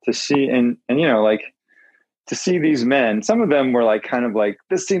to see, and like, to see these men, some of them were like, kind of like,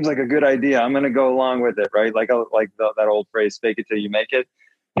 this seems like a good idea, I'm going to go along with it, right? Like that old phrase, fake it till you make it.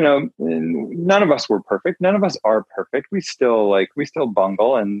 None of us were perfect. None of us are perfect. We still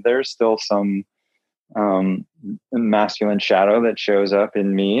bungle, and there's still some masculine shadow that shows up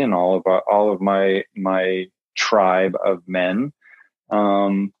in me and all of my tribe of men.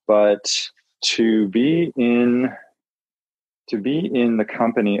 But to be in the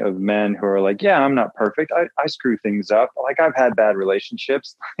company of men who are like, yeah, I'm not perfect. I screw things up. Like, I've had bad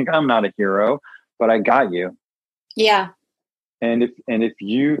relationships. Like, I'm not a hero, but I got you. Yeah. And if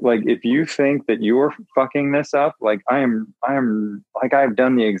you think that you're fucking this up, like, I'm like, I've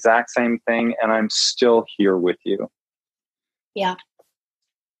done the exact same thing and I'm still here with you. Yeah.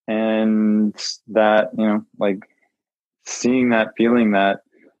 And that, like, seeing that, feeling that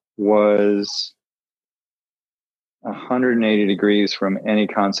was 180 degrees from any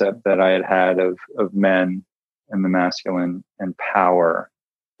concept that I had of men and the masculine and power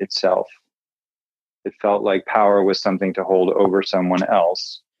itself. It felt like power was something to hold over someone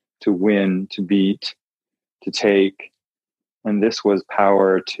else, to win, to beat, to take. And this was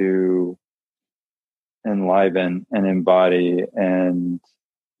power to enliven and embody and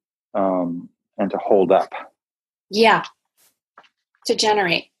to hold up. Yeah. To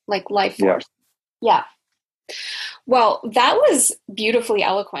generate, like, life force. Yeah. Well, that was beautifully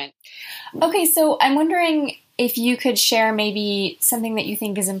eloquent. Okay, so I'm wondering if you could share maybe something that you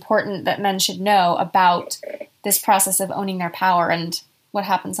think is important that men should know about this process of owning their power and what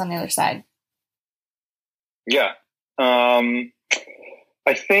happens on the other side. Yeah. I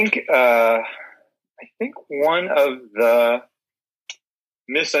think one of the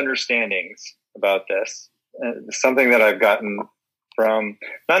misunderstandings about this, something that I've gotten from,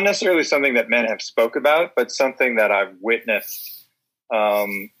 not necessarily something that men have spoke about, but something that I've witnessed,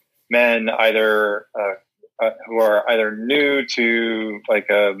 men either who are either new to like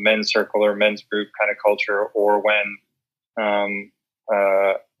a men's circle or men's group kind of culture, or when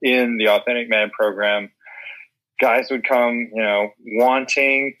in the Authentic Man program, guys would come,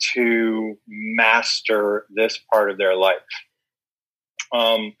 wanting to master this part of their life.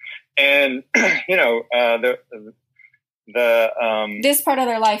 This part of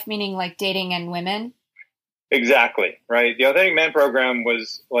their life, meaning like dating and women. Exactly. Right. The Authentic Man program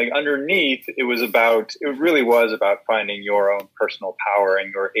was like, underneath, it really was about finding your own personal power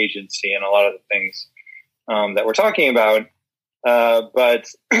and your agency and a lot of the things that we're talking about. But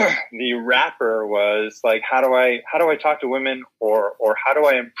the wrapper was like, how do I talk to women, or how do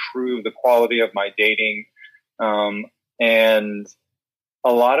I improve the quality of my dating? And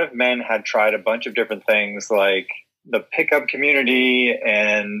a lot of men had tried a bunch of different things, like the pickup community,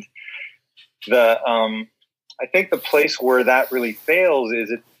 and I think the place where that really fails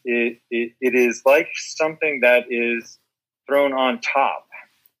is it is like something that is thrown on top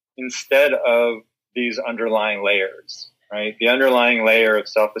instead of these underlying layers, right? The underlying layer of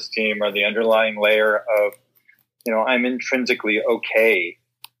self-esteem, or the underlying layer of, I'm intrinsically okay.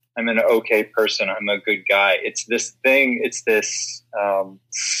 I'm an okay person. I'm a good guy. It's this thing. It's this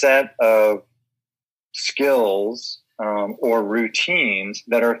set of skills or routines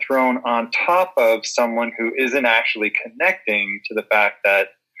that are thrown on top of someone who isn't actually connecting to the fact that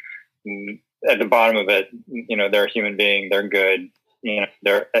at the bottom of it, they're a human being. They're good.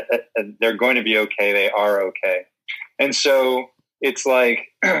 They're going to be okay. They are okay. And so it's like,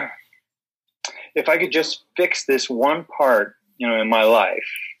 if I could just fix this one part, in my life,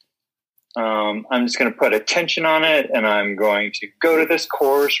 I'm just going to put attention on it, and I'm going to go to this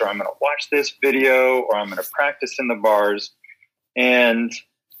course, or I'm going to watch this video, or I'm going to practice in the bars. And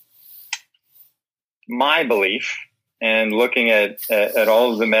my belief, and looking at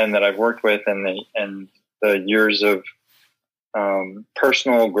all of the men that I've worked with, and the years of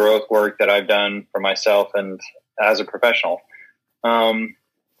personal growth work that I've done for myself and as a professional,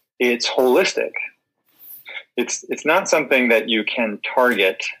 it's holistic. It's not something that you can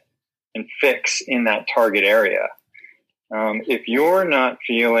target and fix in that target area. If you're not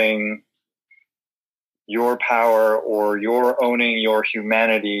feeling your power, or you're owning your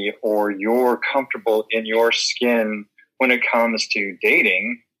humanity, or you're comfortable in your skin when it comes to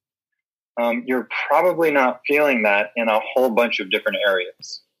dating, you're probably not feeling that in a whole bunch of different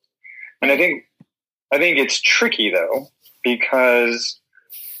areas. And I think it's tricky, though, because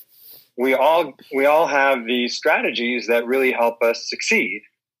we all have these strategies that really help us succeed.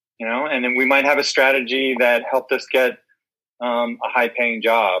 And then we might have a strategy that helped us get a high-paying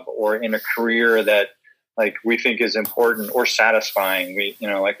job, or in a career that like we think is important or satisfying. We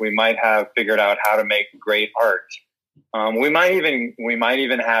might have figured out how to make great art. We might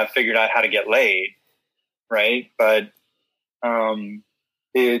even have figured out how to get laid, right? But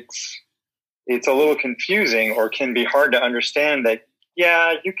it's a little confusing, or can be hard to understand that,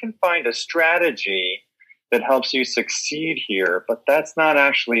 yeah, you can find a strategy that helps you succeed here, but that's not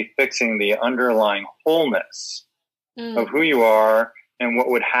actually fixing the underlying wholeness of who you are and what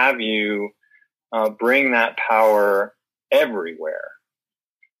would have you bring that power everywhere.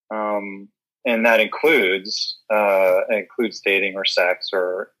 And that includes dating or sex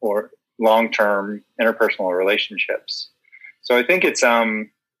or long-term interpersonal relationships. So I think it's a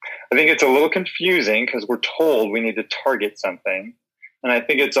little confusing because we're told we need to target something. And I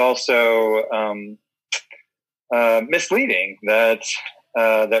think it's also misleading that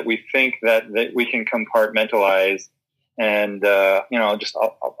we think that we can compartmentalize and I'll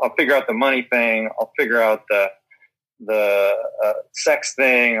figure out the money thing. I'll figure out the sex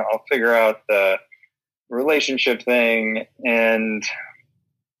thing. I'll figure out the relationship thing, and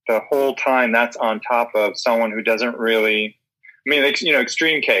the whole time that's on top of someone who doesn't really,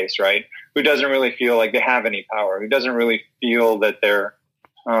 extreme case, right? Who doesn't really feel like they have any power, who doesn't really feel that they're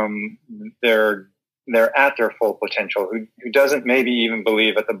at their full potential, who doesn't maybe even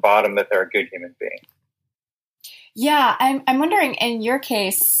believe at the bottom that they're a good human being. Yeah, I'm wondering, in your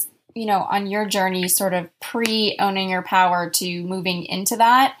case, on your journey, sort of pre-owning your power to moving into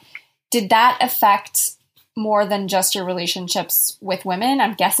that, did that affect more than just your relationships with women?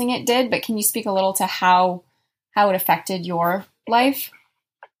 I'm guessing it did, but can you speak a little to how it affected your life?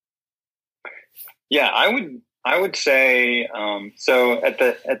 Yeah, I would say so. At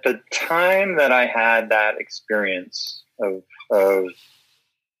the time that I had that experience of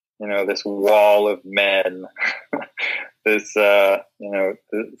this wall of men, this the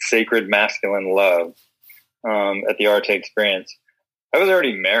sacred masculine love at the Arte experience, I was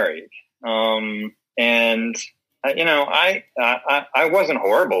already married, and I wasn't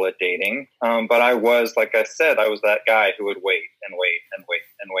horrible at dating, but I was, like I said, I was that guy who would wait and wait and wait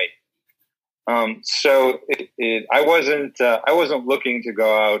and wait. So I wasn't looking to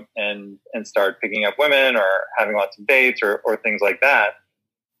go out and start picking up women or having lots of dates or things like that.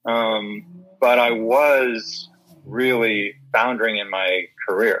 But I was really foundering in my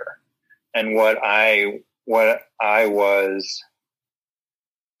career, and what I was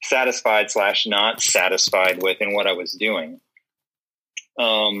satisfied / not satisfied with in what I was doing.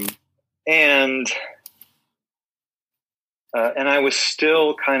 And I was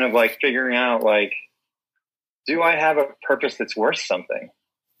still kind of like figuring out, like, do I have a purpose that's worth something?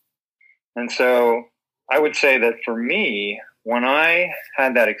 And so I would say that for me, when I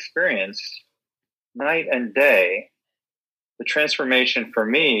had that experience, night and day, the transformation for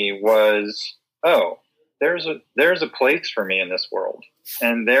me was, oh, there's a place for me in this world.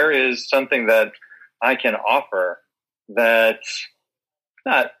 And there is something that I can offer that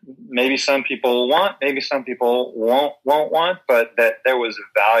not maybe some people want, maybe some people won't want, but that there was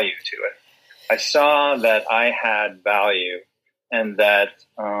value to it. I saw that I had value, and that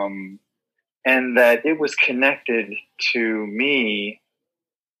it was connected to me,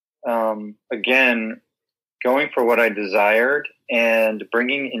 again, going for what I desired and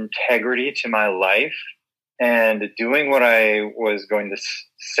bringing integrity to my life and doing what I was going to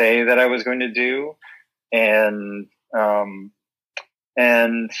say that I was going to do, and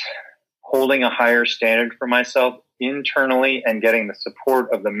holding a higher standard for myself internally and getting the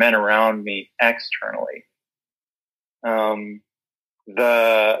support of the men around me externally. The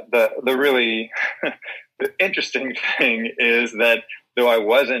really the interesting thing is that though I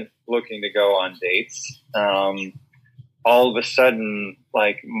wasn't looking to go on dates, all of a sudden,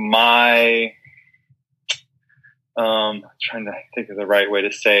 like I'm trying to think of the right way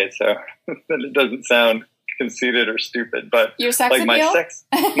to say it so that it doesn't sound conceited or stupid, but your sex like appeal?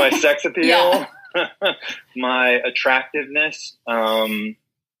 my sex appeal, my attractiveness,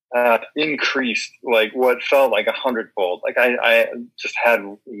 increased like what felt like 100-fold. Like I just had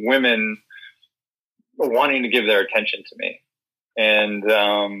women wanting to give their attention to me.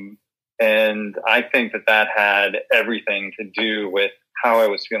 And I think that had everything to do with how I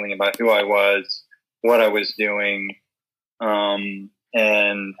was feeling about who I was, what I was doing, and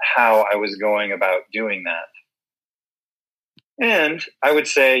how I was going about doing that. And I would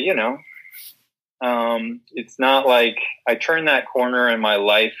say, it's not like I turned that corner and my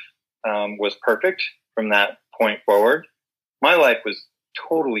life was perfect from that point forward. My life was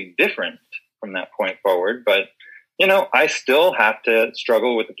totally different from that point forward, but I still have to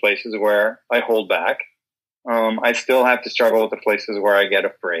struggle with the places where I hold back. I still have to struggle with the places where I get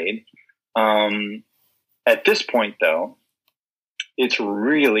afraid. At this point, though, it's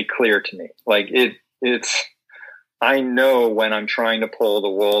really clear to me. Like it's, I know when I'm trying to pull the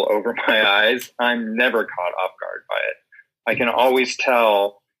wool over my eyes, I'm never caught off guard by it. I can always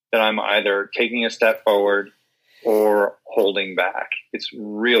tell that I'm either taking a step forward or holding back. It's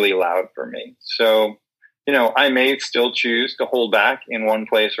really loud for me. So, I may still choose to hold back in one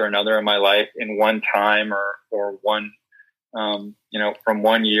place or another in my life in one time or one, from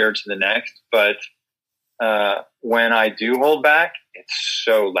one year to the next. But when I do hold back, it's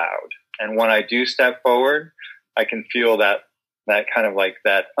so loud. And when I do step forward, I can feel that kind of like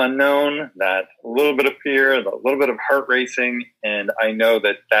that unknown, that little bit of fear, a little bit of heart racing. And I know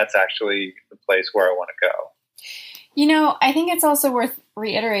that that's actually the place where I want to go. I think it's also worth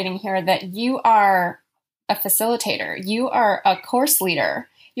reiterating here that you are a facilitator. You are a course leader.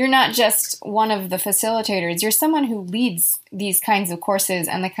 You're not just one of the facilitators. You're someone who leads these kinds of courses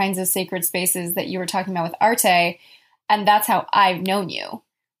and the kinds of sacred spaces that you were talking about with Arte. And that's how I've known you.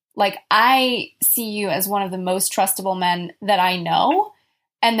 Like, I see you as one of the most trustable men that I know,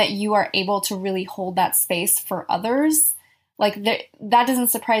 and that you are able to really hold that space for others. Like, that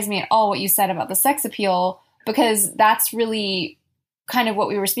doesn't surprise me at all what you said about the sex appeal, because that's really kind of what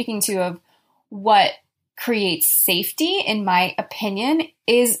we were speaking to of what creates safety, in my opinion,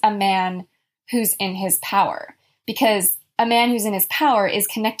 is a man who's in his power. Because a man who's in his power is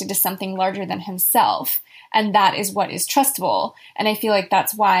connected to something larger than himself. And that is what is trustable. And I feel like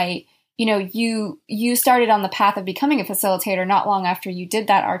that's why, you started on the path of becoming a facilitator not long after you did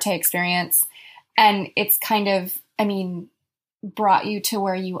that Arte experience. And it's kind of, brought you to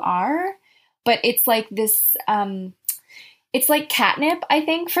where you are. But it's like this, it's like catnip, I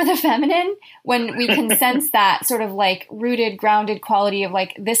think, for the feminine, when we can sense that sort of like rooted, grounded quality of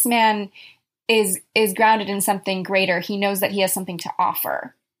like, this man is grounded in something greater. He knows that he has something to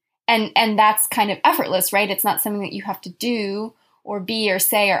offer. And that's kind of effortless, right? It's not something that you have to do or be or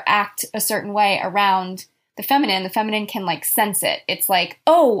say or act a certain way around the feminine. The feminine can like sense it. It's like,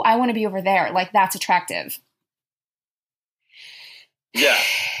 oh, I want to be over there. Like, that's attractive. Yeah.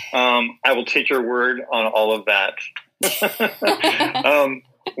 I will take your word on all of that.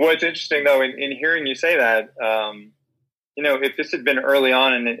 What's interesting though, in hearing you say that, if this had been early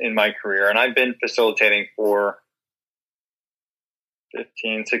on in my career, and I've been facilitating for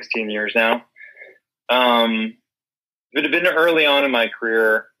 15, 16 years now. If it had been early on in my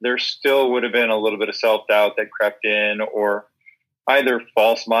career, there still would have been a little bit of self-doubt that crept in, or either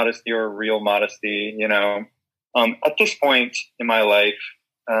false modesty or real modesty, At this point in my life,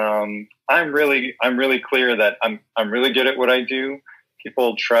 I'm really clear that I'm really good at what I do.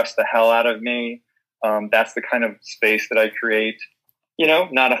 People trust the hell out of me. That's the kind of space that I create,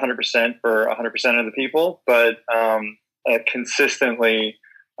 not 100% for 100% of the people, but consistently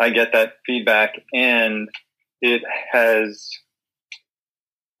I get that feedback, and it has,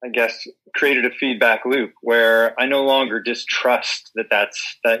 I guess, created a feedback loop where I no longer distrust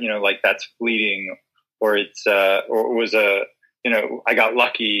that's fleeting, or it's or it was I got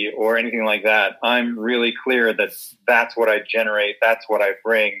lucky or anything like that. I'm really clear that that's what I generate, that's what I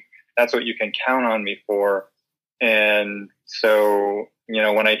bring, that's what you can count on me for. And so,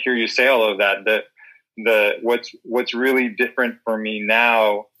 when I hear you say all of that, what's really different for me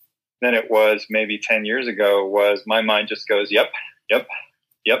now than it was maybe 10 years ago was my mind just goes, yep.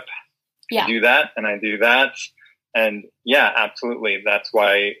 Yeah. I do that and I do that. And yeah, absolutely. That's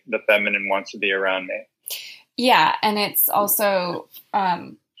why the feminine wants to be around me. Yeah. And it's also,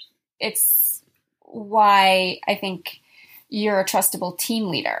 it's why I think you're a trustable team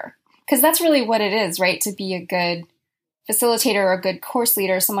leader, because that's really what it is, right? To be a good facilitator or a good course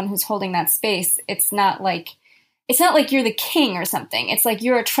leader, someone who's holding that space. It's not like you're the king or something. It's like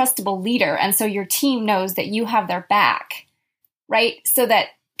you're a trustable leader. And so your team knows that you have their back, right? So that,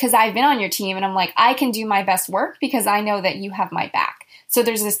 because I've been on your team and I'm like, I can do my best work because I know that you have my back. So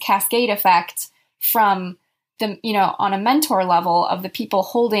there's this cascade effect from the, on a mentor level of the people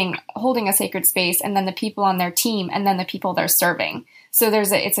holding a sacred space, and then the people on their team, and then the people they're serving. So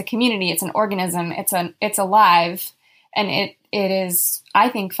it's a community, it's an organism, it's alive. And it is, I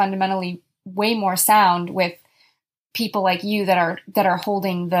think, fundamentally way more sound with people like you that are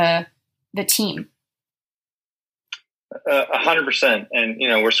holding the team. 100%. And,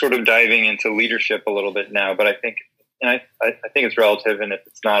 we're sort of diving into leadership a little bit now, but I think it's relative. And if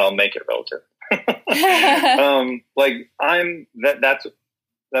it's not, I'll make it relative.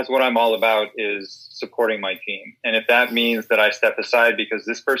 That's what I'm all about, is supporting my team. And if that means that I step aside because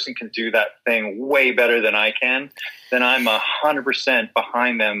this person can do that thing way better than I can, then I'm 100%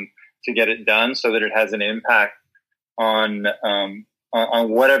 behind them to get it done so that it has an impact on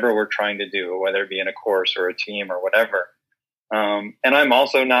on whatever we're trying to do, whether it be in a course or a team or whatever. And I'm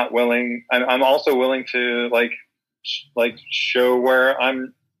also not willing. I'm also willing to show where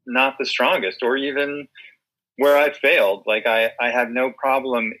I'm not the strongest, or even where I failed. Like I have no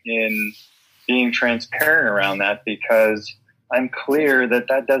problem in being transparent around that, because I'm clear that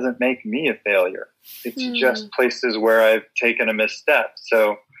that doesn't make me a failure. It's just places where I've taken a misstep.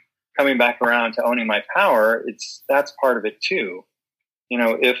 So coming back around to owning my power, that's part of it too. You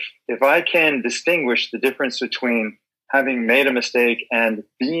know, if I can distinguish the difference between having made a mistake and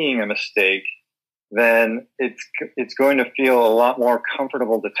being a mistake, then it's going to feel a lot more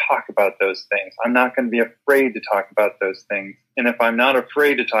comfortable to talk about those things. I'm not going to be afraid to talk about those things. And if I'm not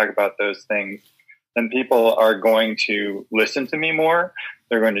afraid to talk about those things, then people are going to listen to me more.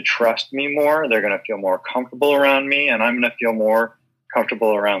 They're going to trust me more. They're going to feel more comfortable around me, and I'm going to feel more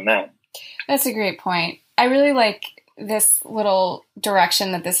comfortable around them. That's a great point. I really like this little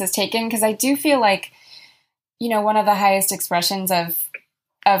direction that this has taken, because I do feel like, you know, one of the highest expressions of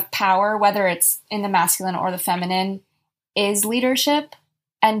power, whether it's in the masculine or the feminine, is leadership.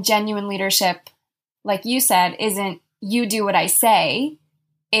 And genuine leadership, like you said, isn't you do what I say.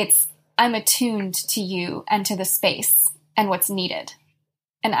 It's I'm attuned to you and to the space and what's needed.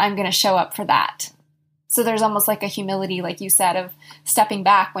 And I'm going to show up for that. So there's almost like a humility, like you said, of stepping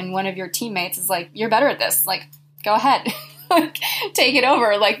back when one of your teammates is like, you're better at this. Like, go ahead, like, take it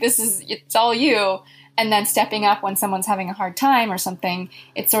over. Like, it's all you. And then stepping up when someone's having a hard time or something.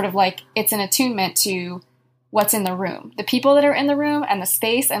 It's sort of like, it's an attunement to what's in the room, the people that are in the room and the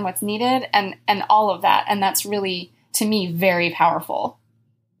space and what's needed and all of that. And that's really, to me, very powerful.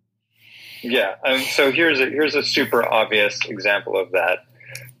 Yeah. So here's a super obvious example of that.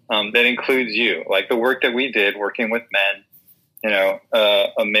 That includes you, like the work that we did working with men. You know,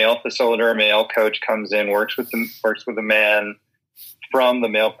 a male facilitator, a male coach comes in, works with a man from the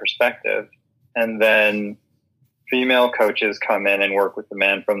male perspective, and then female coaches come in and work with the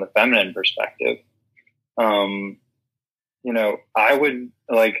man from the feminine perspective. You know, I would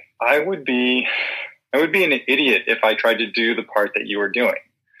be an idiot if I tried to do the part that you were doing.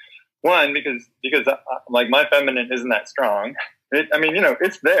 One, because like my feminine isn't that strong.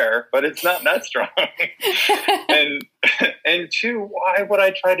 It's there, but it's not that strong. and two, why would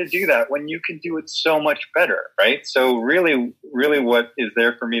I try to do that when you can do it so much better, right? So really, really what is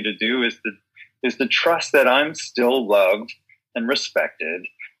there for me to do is to trust that I'm still loved and respected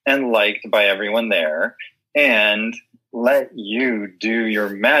and liked by everyone there, and let you do your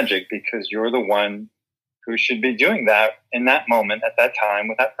magic, because you're the one who should be doing that in that moment at that time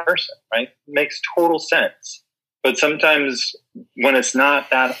with that person, right? It makes total sense. But sometimes when it's not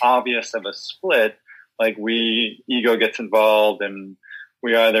that obvious of a split, like ego gets involved, and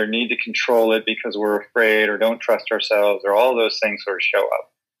we either need to control it because we're afraid or don't trust ourselves, or all those things sort of show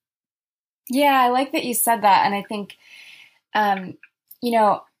up. Yeah, I like that you said that. And I think,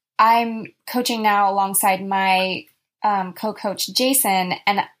 I'm coaching now alongside my co-coach, Jason,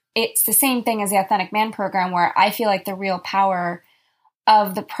 and it's the same thing as the Authentic Man program, where I feel like the real power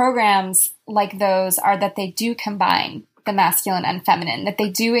of the programs like those are that they do combine the masculine and feminine, that they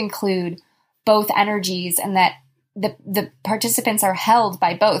do include both energies, and that the participants are held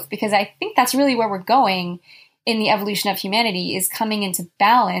by both, because I think that's really where we're going in the evolution of humanity, is coming into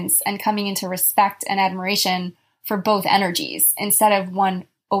balance and coming into respect and admiration for both energies instead of one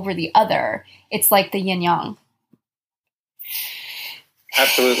over the other. It's like the yin yang.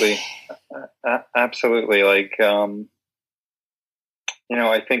 Absolutely. Absolutely. Like,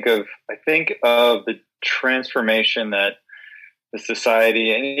 I think of the transformation that the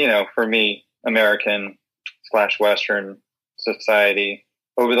society, and, for me, American / Western society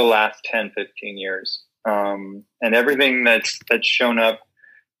over the last 10, 15 years. And everything that's shown up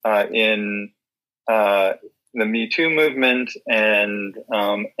in the Me Too movement and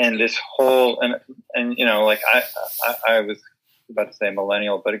this whole, I was about to say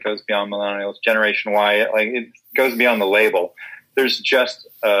millennial, but it goes beyond millennials, Generation Y, like it goes beyond the label. There's just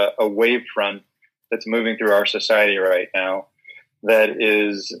a wave front that's moving through our society right now that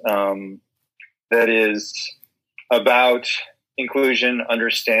is about inclusion,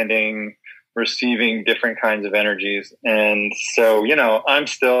 understanding, receiving different kinds of energies. And so, I'm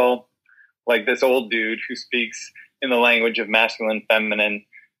still like this old dude who speaks in the language of masculine, feminine,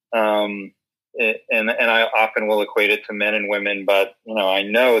 and I often will equate it to men and women, but I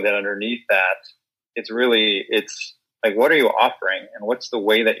know that underneath that, it's like, what are you offering, and what's the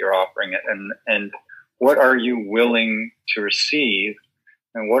way that you're offering it, and what are you willing to receive,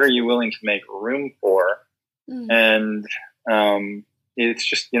 and what are you willing to make room for? And it's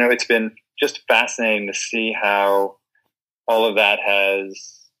just, it's been just fascinating to see how all of that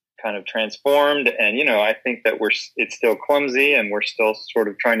has kind of transformed. And, I think that it's still clumsy, and we're still sort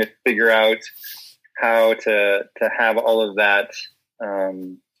of trying to figure out how to have all of that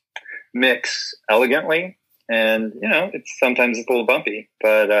mix elegantly. And, sometimes it's a little bumpy,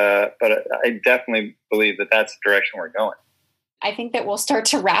 but I definitely believe that that's the direction we're going. I think that we'll start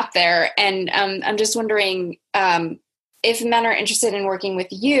to wrap there. And I'm just wondering if men are interested in working with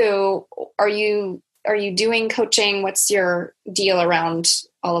you, are you doing coaching? What's your deal around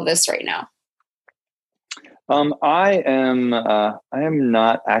all of this right now? I am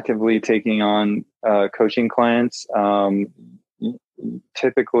not actively taking on coaching clients.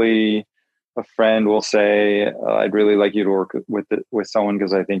 Typically, a friend will say, "I'd really like you to work with someone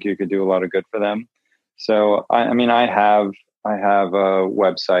because I think you could do a lot of good for them." So, I have a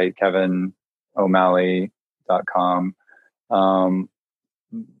website, KevinO'Malley.com.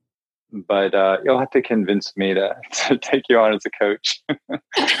 But you'll have to convince me to take you on as a coach,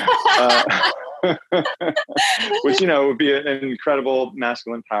 which, would be an incredible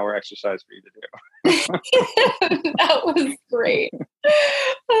masculine power exercise for you to do. That was great.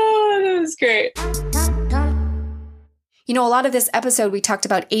 Oh, that was great. A lot of this episode, we talked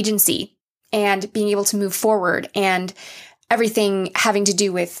about agency and being able to move forward and everything having to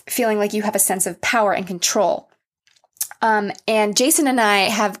do with feeling like you have a sense of power and control. And Jason and I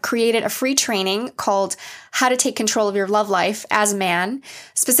have created a free training called How to Take Control of Your Love Life as a Man,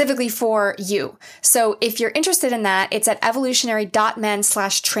 specifically for you. So if you're interested in that, it's at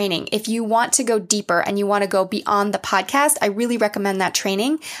evolutionary.men/training. If you want to go deeper and you want to go beyond the podcast, I really recommend that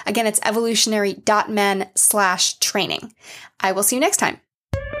training. Again, it's evolutionary.men/training. I will see you next time.